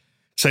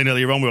saying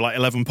earlier on, we were like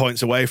 11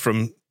 points away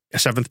from a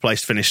 7th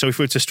place finish. So if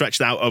we were to stretch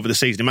that out over the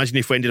season, imagine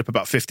if we ended up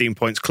about 15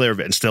 points clear of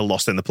it and still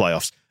lost in the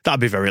playoffs.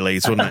 That'd be very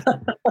Leeds, wouldn't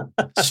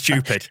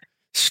it?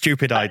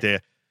 Stupid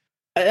idea.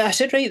 I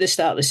said right at the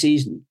start of the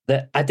season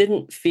that I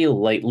didn't feel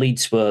like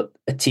Leeds were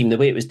a team, the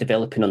way it was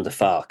developing under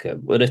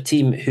Farke, were a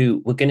team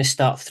who were going to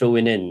start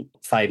throwing in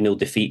 5-0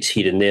 defeats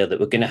here and there,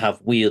 that were going to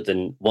have weird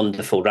and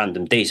wonderful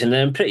random days. And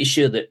then I'm pretty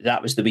sure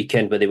that was the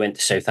weekend where they went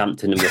to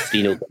Southampton and were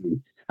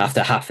 3-0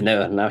 after half an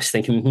hour. And I was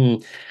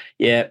thinking,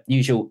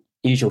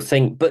 usual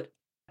thing. But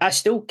I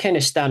still kind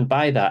of stand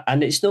by that.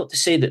 And it's not to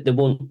say that there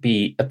won't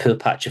be a poor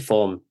patch of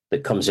form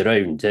that comes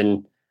around.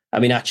 And I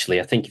mean, actually,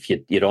 I think if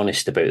you're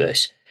honest about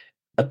this,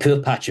 a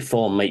poor patch of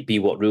form might be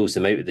what rules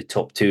them out of the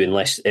top two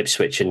unless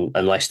Ipswich and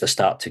Leicester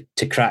start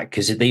to crack,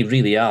 because they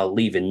really are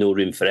leaving no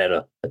room for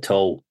error at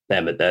all,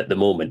 them at the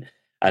moment.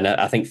 And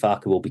I think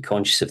Farke will be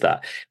conscious of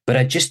that. But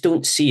I just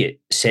don't see it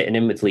setting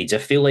in with Leeds. I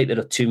feel like there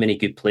are too many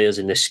good players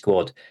in this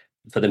squad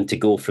for them to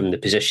go from the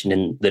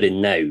position they're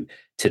in now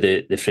to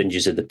the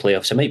fringes of the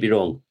playoffs. I might be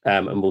wrong,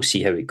 and we'll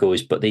see how it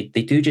goes. But they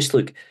do just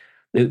look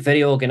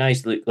very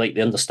organised, look like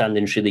the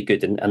understanding's really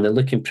good, and they're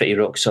looking pretty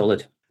rock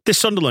solid. This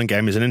Sunderland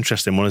game is an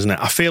interesting one, isn't it?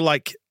 I feel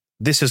like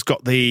this has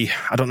got the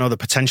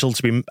potential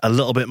to be a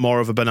little bit more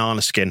of a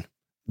banana skin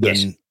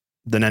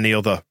than any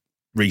other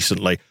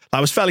recently. I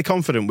was fairly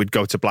confident we'd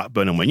go to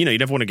Blackburn and win. You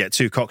never want to get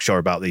too cocksure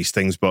about these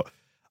things, but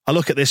I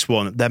look at this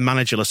one, they're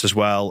managerless as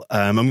well.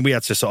 We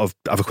had to sort of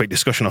have a quick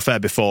discussion off air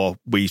before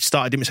we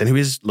started, didn't we, saying who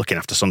is looking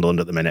after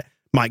Sunderland at the minute?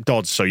 Mike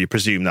Dodds, so you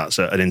presume that's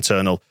an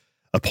internal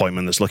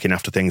appointment that's looking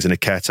after things in a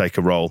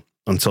caretaker role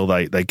until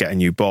they get a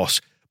new boss.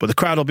 But the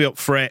crowd will be up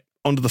for it.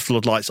 Under the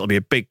floodlights, it'll be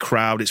a big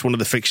crowd. It's one of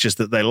the fixtures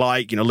that they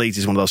like. Leeds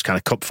is one of those kind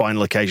of cup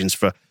final occasions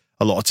for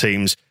a lot of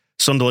teams.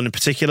 Sunderland in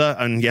particular,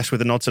 and yes,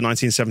 with a nod to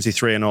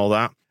 1973 and all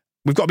that.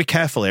 We've got to be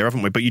careful here,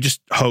 haven't we? But you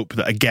just hope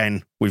that,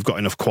 again, we've got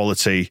enough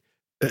quality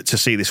to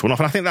see this one off.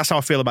 And I think that's how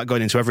I feel about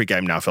going into every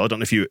game now, Phil. I don't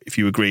know if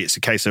you agree. It's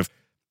a case of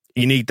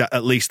you need that,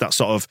 at least that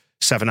sort of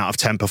 7 out of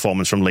 10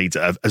 performance from Leeds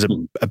as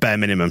a bare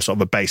minimum, sort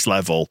of a base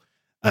level,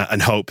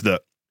 and hope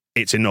that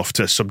it's enough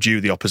to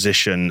subdue the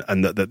opposition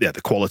and that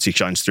the quality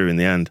shines through in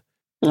the end.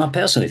 Well, I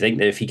personally think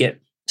that if you get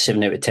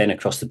 7 out of 10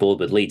 across the board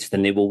with Leeds,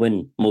 then they will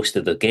win most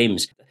of the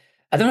games.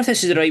 I don't know if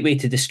this is the right way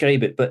to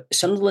describe it, but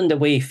Sunderland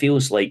away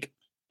feels like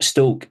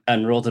Stoke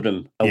and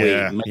Rotherham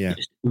away,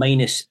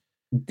 minus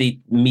the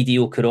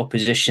mediocre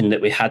opposition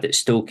that we had at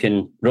Stoke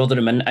and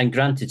Rotherham. And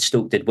granted,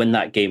 Stoke did win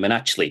that game, and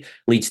actually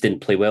Leeds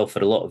didn't play well for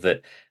a lot of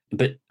it.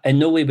 But in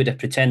no way would I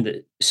pretend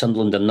that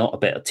Sunderland are not a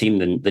better team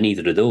than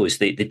either of those.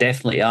 They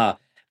definitely are.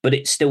 But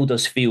it still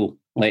does feel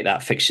like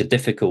that fixture,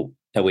 difficult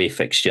away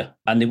fixture.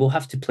 And they will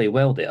have to play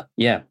well there.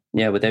 Yeah,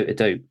 without a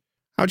doubt.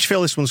 How do you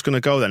feel this one's going to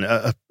go then?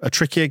 A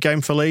trickier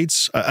game for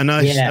Leeds? A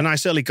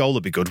nice early goal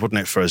would be good, wouldn't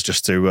it, for us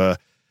just to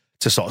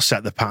sort of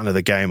set the pattern of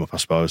the game up, I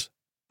suppose?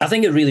 I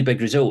think a really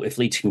big result if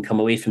Leeds can come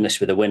away from this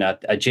with a win.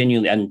 I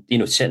genuinely,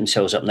 and set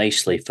themselves up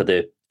nicely for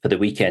the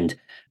weekend.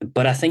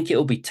 But I think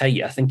it'll be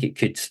tight. I think it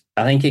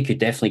could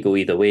definitely go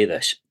either way.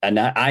 This, and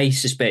I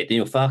suspect,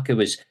 Farke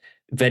was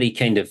very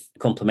kind of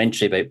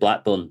complimentary about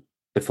Blackburn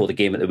before the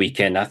game at the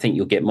weekend. I think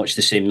you'll get much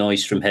the same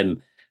noise from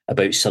him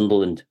about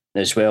Sunderland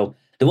as well.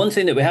 The one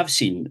thing that we have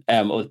seen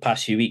over the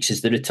past few weeks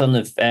is the return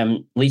of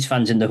Leeds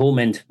fans in the home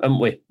end, haven't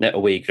we, at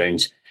away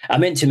grounds. I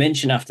meant to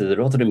mention after the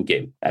Rotherham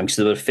game, because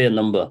there were a fair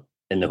number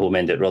in the home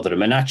end at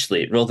Rotherham, and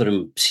actually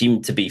Rotherham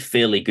seemed to be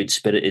fairly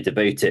good-spirited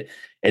about it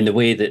in the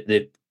way that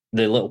the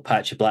little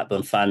patch of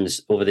Blackburn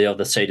fans over the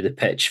other side of the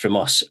pitch from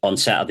us on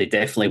Saturday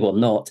definitely were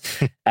not.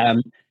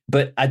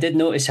 But I did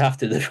notice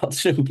after the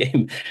Rotherham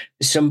game,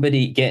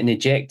 somebody getting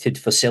ejected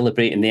for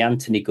celebrating the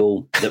Anthony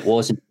goal that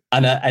wasn't.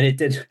 And it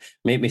did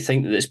make me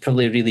think that it's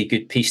probably a really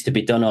good piece to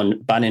be done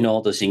on banning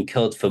orders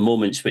incurred for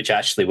moments which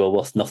actually were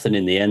worth nothing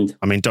in the end.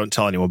 I mean, don't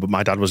tell anyone, but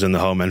my dad was in the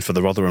home end for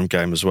the Rotherham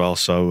game as well.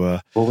 So,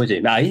 what was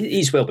it? Nah,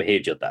 he's well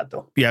behaved, your dad,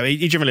 though. Yeah,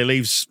 he generally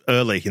leaves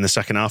early in the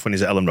second half when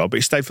he's at Ellen Road, but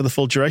he stayed for the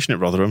full duration at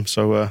Rotherham.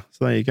 So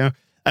there you go.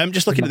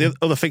 Just looking at the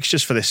other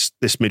fixtures for this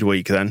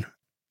midweek, then.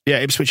 Yeah,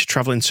 Ipswich are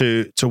travelling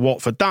to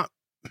Watford. That,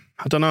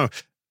 I don't know.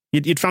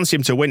 You'd fancy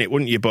him to win it,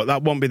 wouldn't you? But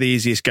that won't be the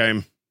easiest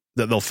game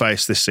that they'll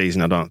face this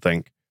season, I don't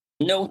think.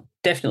 No,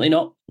 definitely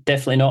not.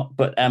 Definitely not.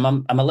 But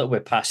I'm a little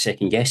bit past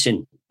second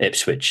guessing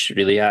Ipswich,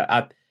 really.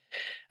 I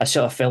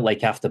sort of felt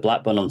like after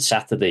Blackburn on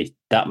Saturday,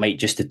 that might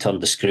just have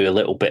turned the screw a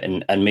little bit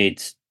and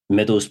made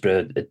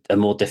Middlesbrough a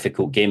more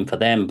difficult game for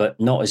them, but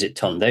not as it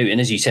turned out. And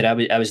as you said,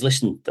 I was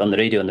listening on the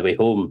radio on the way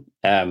home,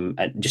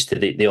 just to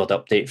the odd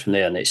update from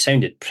there, and it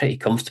sounded pretty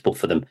comfortable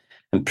for them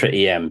and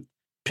pretty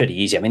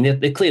easy. I mean,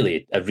 they're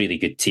clearly a really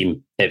good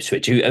team,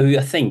 Ipswich, who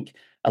I think,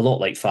 a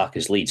lot like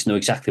Farke's Leeds, know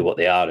exactly what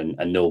they are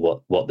and know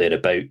what they're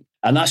about.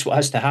 And that's what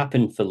has to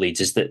happen for Leeds,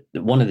 is that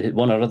one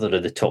or other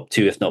of the top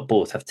two, if not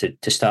both, have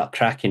to start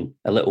cracking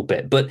a little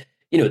bit. But,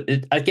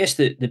 I guess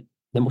the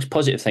most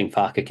positive thing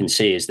Farke can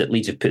say is that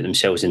Leeds have put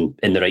themselves in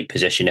the right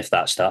position if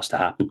that starts to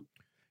happen.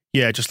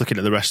 Yeah, just looking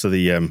at the rest of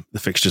the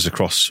fixtures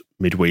across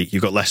midweek,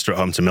 you've got Leicester at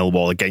home to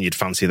Millwall. Again, you'd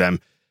fancy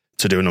them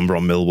to do a number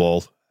on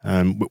Millwall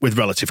with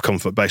relative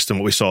comfort based on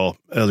what we saw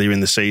earlier in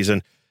the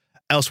season.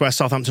 Elsewhere,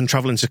 Southampton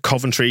travelling to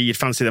Coventry. You'd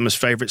fancy them as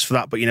favourites for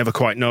that, but you never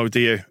quite know,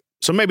 do you?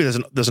 So maybe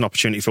there's an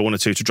opportunity for one or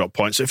two to drop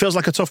points. So it feels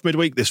like a tough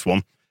midweek, this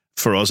one,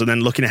 for us. And then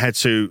looking ahead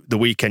to the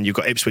weekend, you've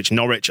got Ipswich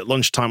Norwich at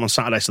lunchtime on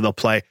Saturday, so they'll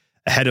play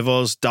ahead of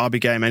us. Derby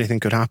game, anything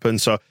could happen.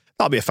 So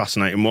that'll be a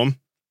fascinating one.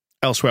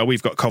 Elsewhere,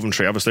 we've got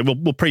Coventry, obviously.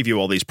 We'll preview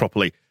all these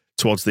properly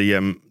towards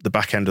the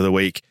back end of the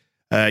week.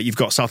 You've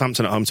got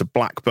Southampton at home to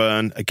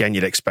Blackburn. Again,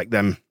 you'd expect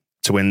them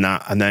to win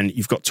that. And then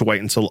you've got to wait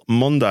until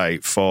Monday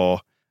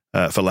for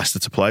Leicester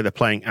to play. They're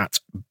playing at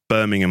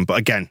Birmingham. But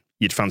again,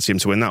 you'd fancy him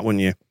to win that,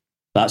 wouldn't you?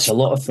 That's a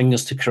lot of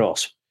fingers to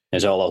cross,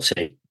 is all I'll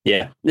say.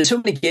 Yeah. There's so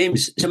many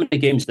games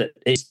that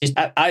it's just,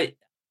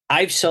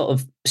 I've sort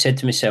of said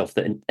to myself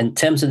that in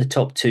terms of the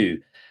top two,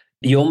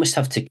 you almost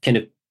have to kind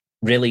of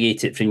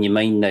relegate it from your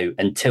mind now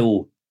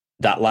until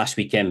that last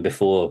weekend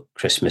before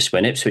Christmas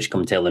when Ipswich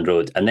come to Ellen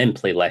Road and then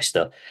play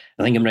Leicester.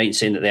 I think I'm right in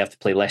saying that they have to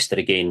play Leicester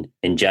again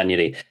in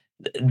January.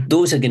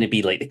 those are going to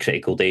be like the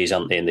critical days,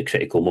 aren't they, and the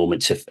critical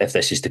moments if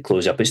this is to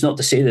close up. It's not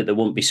to say that there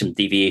won't be some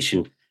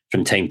deviation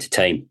from time to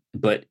time,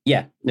 but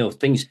yeah, no,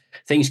 things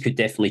could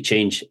definitely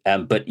change.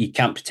 But you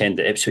can't pretend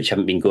that Ipswich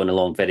haven't been going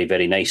along very,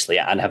 very nicely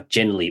and have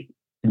generally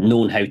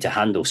known how to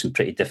handle some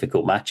pretty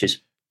difficult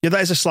matches. Yeah,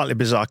 that is a slightly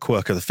bizarre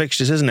quirk of the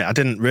fixtures, isn't it? I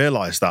didn't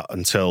realise that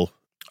until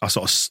I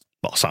sort of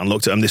sat and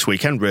looked at them this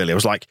weekend, really. I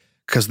was like,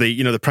 because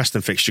the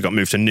Preston fixture got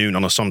moved to noon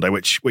on a Sunday,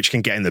 which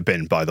can get in the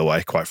bin, by the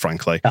way, quite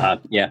frankly.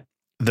 Yeah.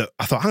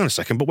 I thought, hang on a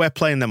second, but we're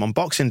playing them on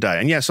Boxing Day.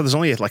 And yeah, so there's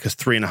only like a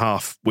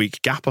 3.5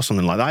 week gap or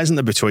something like that, isn't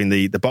there, between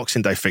the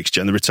Boxing Day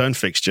fixture and the return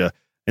fixture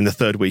in the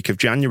third week of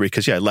January?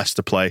 Because, yeah,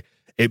 Leicester play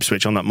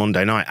Ipswich on that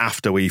Monday night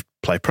after we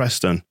play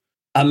Preston.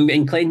 I'm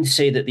inclined to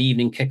say that the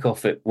evening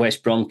kickoff at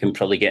West Brom can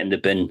probably get in the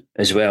bin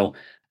as well.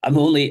 I'm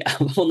only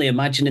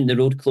imagining the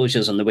road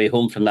closures on the way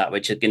home from that,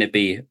 which are going to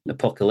be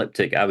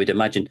apocalyptic, I would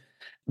imagine.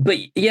 But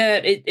yeah,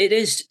 it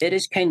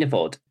is kind of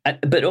odd.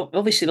 But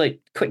obviously, like,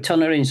 quick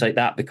turnarounds like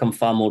that become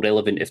far more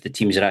relevant if the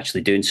teams are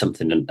actually doing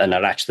something and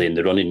are actually in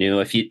the running. You know,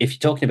 if you're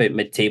talking about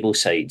mid-table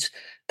sides,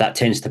 that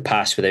tends to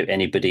pass without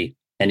anybody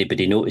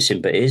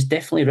noticing. But it is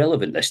definitely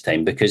relevant this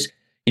time because,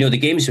 you know, the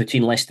games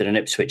between Leicester and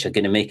Ipswich are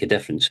going to make a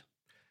difference.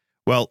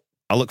 Well,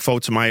 I look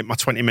forward to my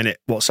 20-minute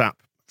WhatsApp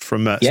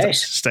from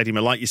Stadium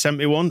of Light. You sent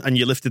me one, and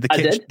you lifted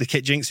the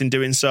kit jinx in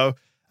doing so.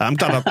 I'm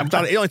glad.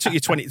 It only took you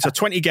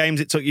 20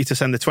 games. It took you to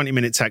send the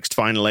 20-minute text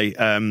finally.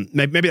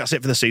 Maybe that's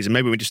it for the season.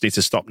 Maybe we just need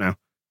to stop now.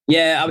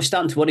 Yeah, I was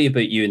starting to worry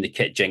about you and the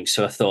kit jinx,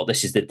 so I thought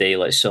this is the day.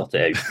 Let's sort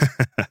it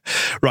out.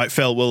 Right,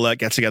 Phil. We'll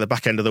get together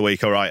back end of the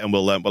week, all right, and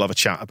we'll have a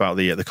chat about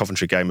the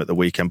Coventry game at the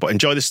weekend. But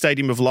enjoy the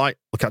Stadium of Light.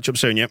 We'll catch up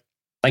soon. Yeah.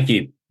 Thank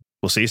you.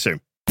 We'll see you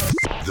soon.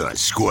 The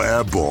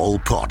Square Ball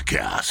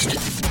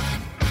Podcast.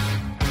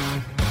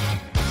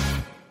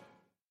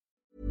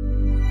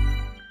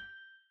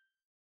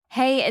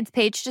 Hey, it's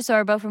Paige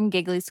DeSorbo from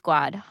Giggly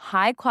Squad.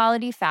 High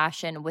quality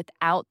fashion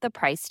without the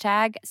price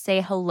tag.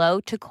 Say hello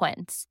to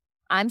Quince.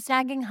 I'm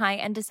snagging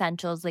high-end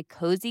essentials like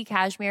cozy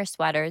cashmere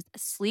sweaters,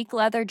 sleek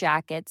leather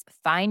jackets,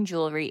 fine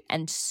jewelry,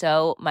 and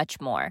so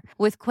much more.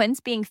 With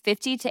Quince being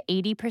 50 to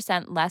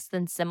 80% less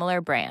than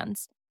similar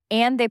brands.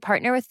 And they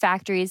partner with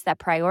factories that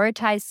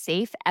prioritize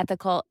safe,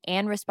 ethical,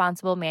 and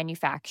responsible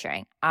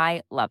manufacturing.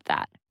 I love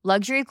that.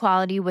 Luxury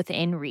quality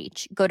within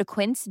reach. Go to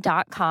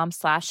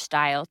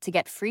quince.com/style to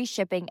get free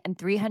shipping and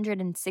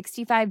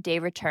 365-day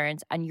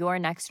returns on your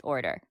next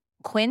order.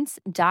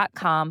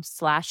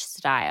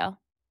 Quince.com/style.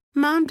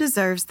 Mom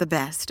deserves the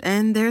best,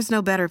 and there's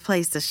no better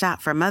place to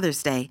shop for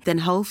Mother's Day than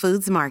Whole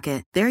Foods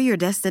Market. They're your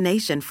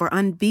destination for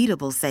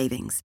unbeatable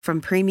savings, from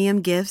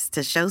premium gifts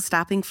to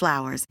show-stopping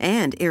flowers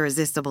and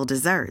irresistible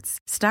desserts.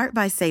 Start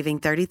by saving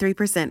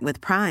 33% with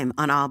Prime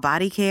on all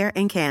body care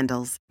and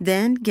candles.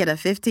 Then get a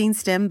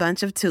 15-stem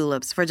bunch of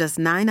tulips for just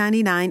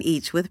 $9.99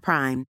 each with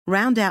Prime.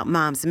 Round out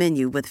Mom's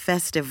menu with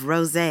festive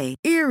rosé,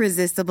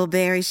 irresistible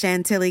berry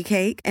chantilly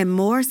cake, and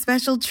more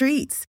special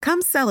treats.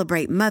 Come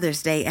celebrate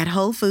Mother's Day at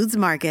Whole Foods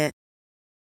Market.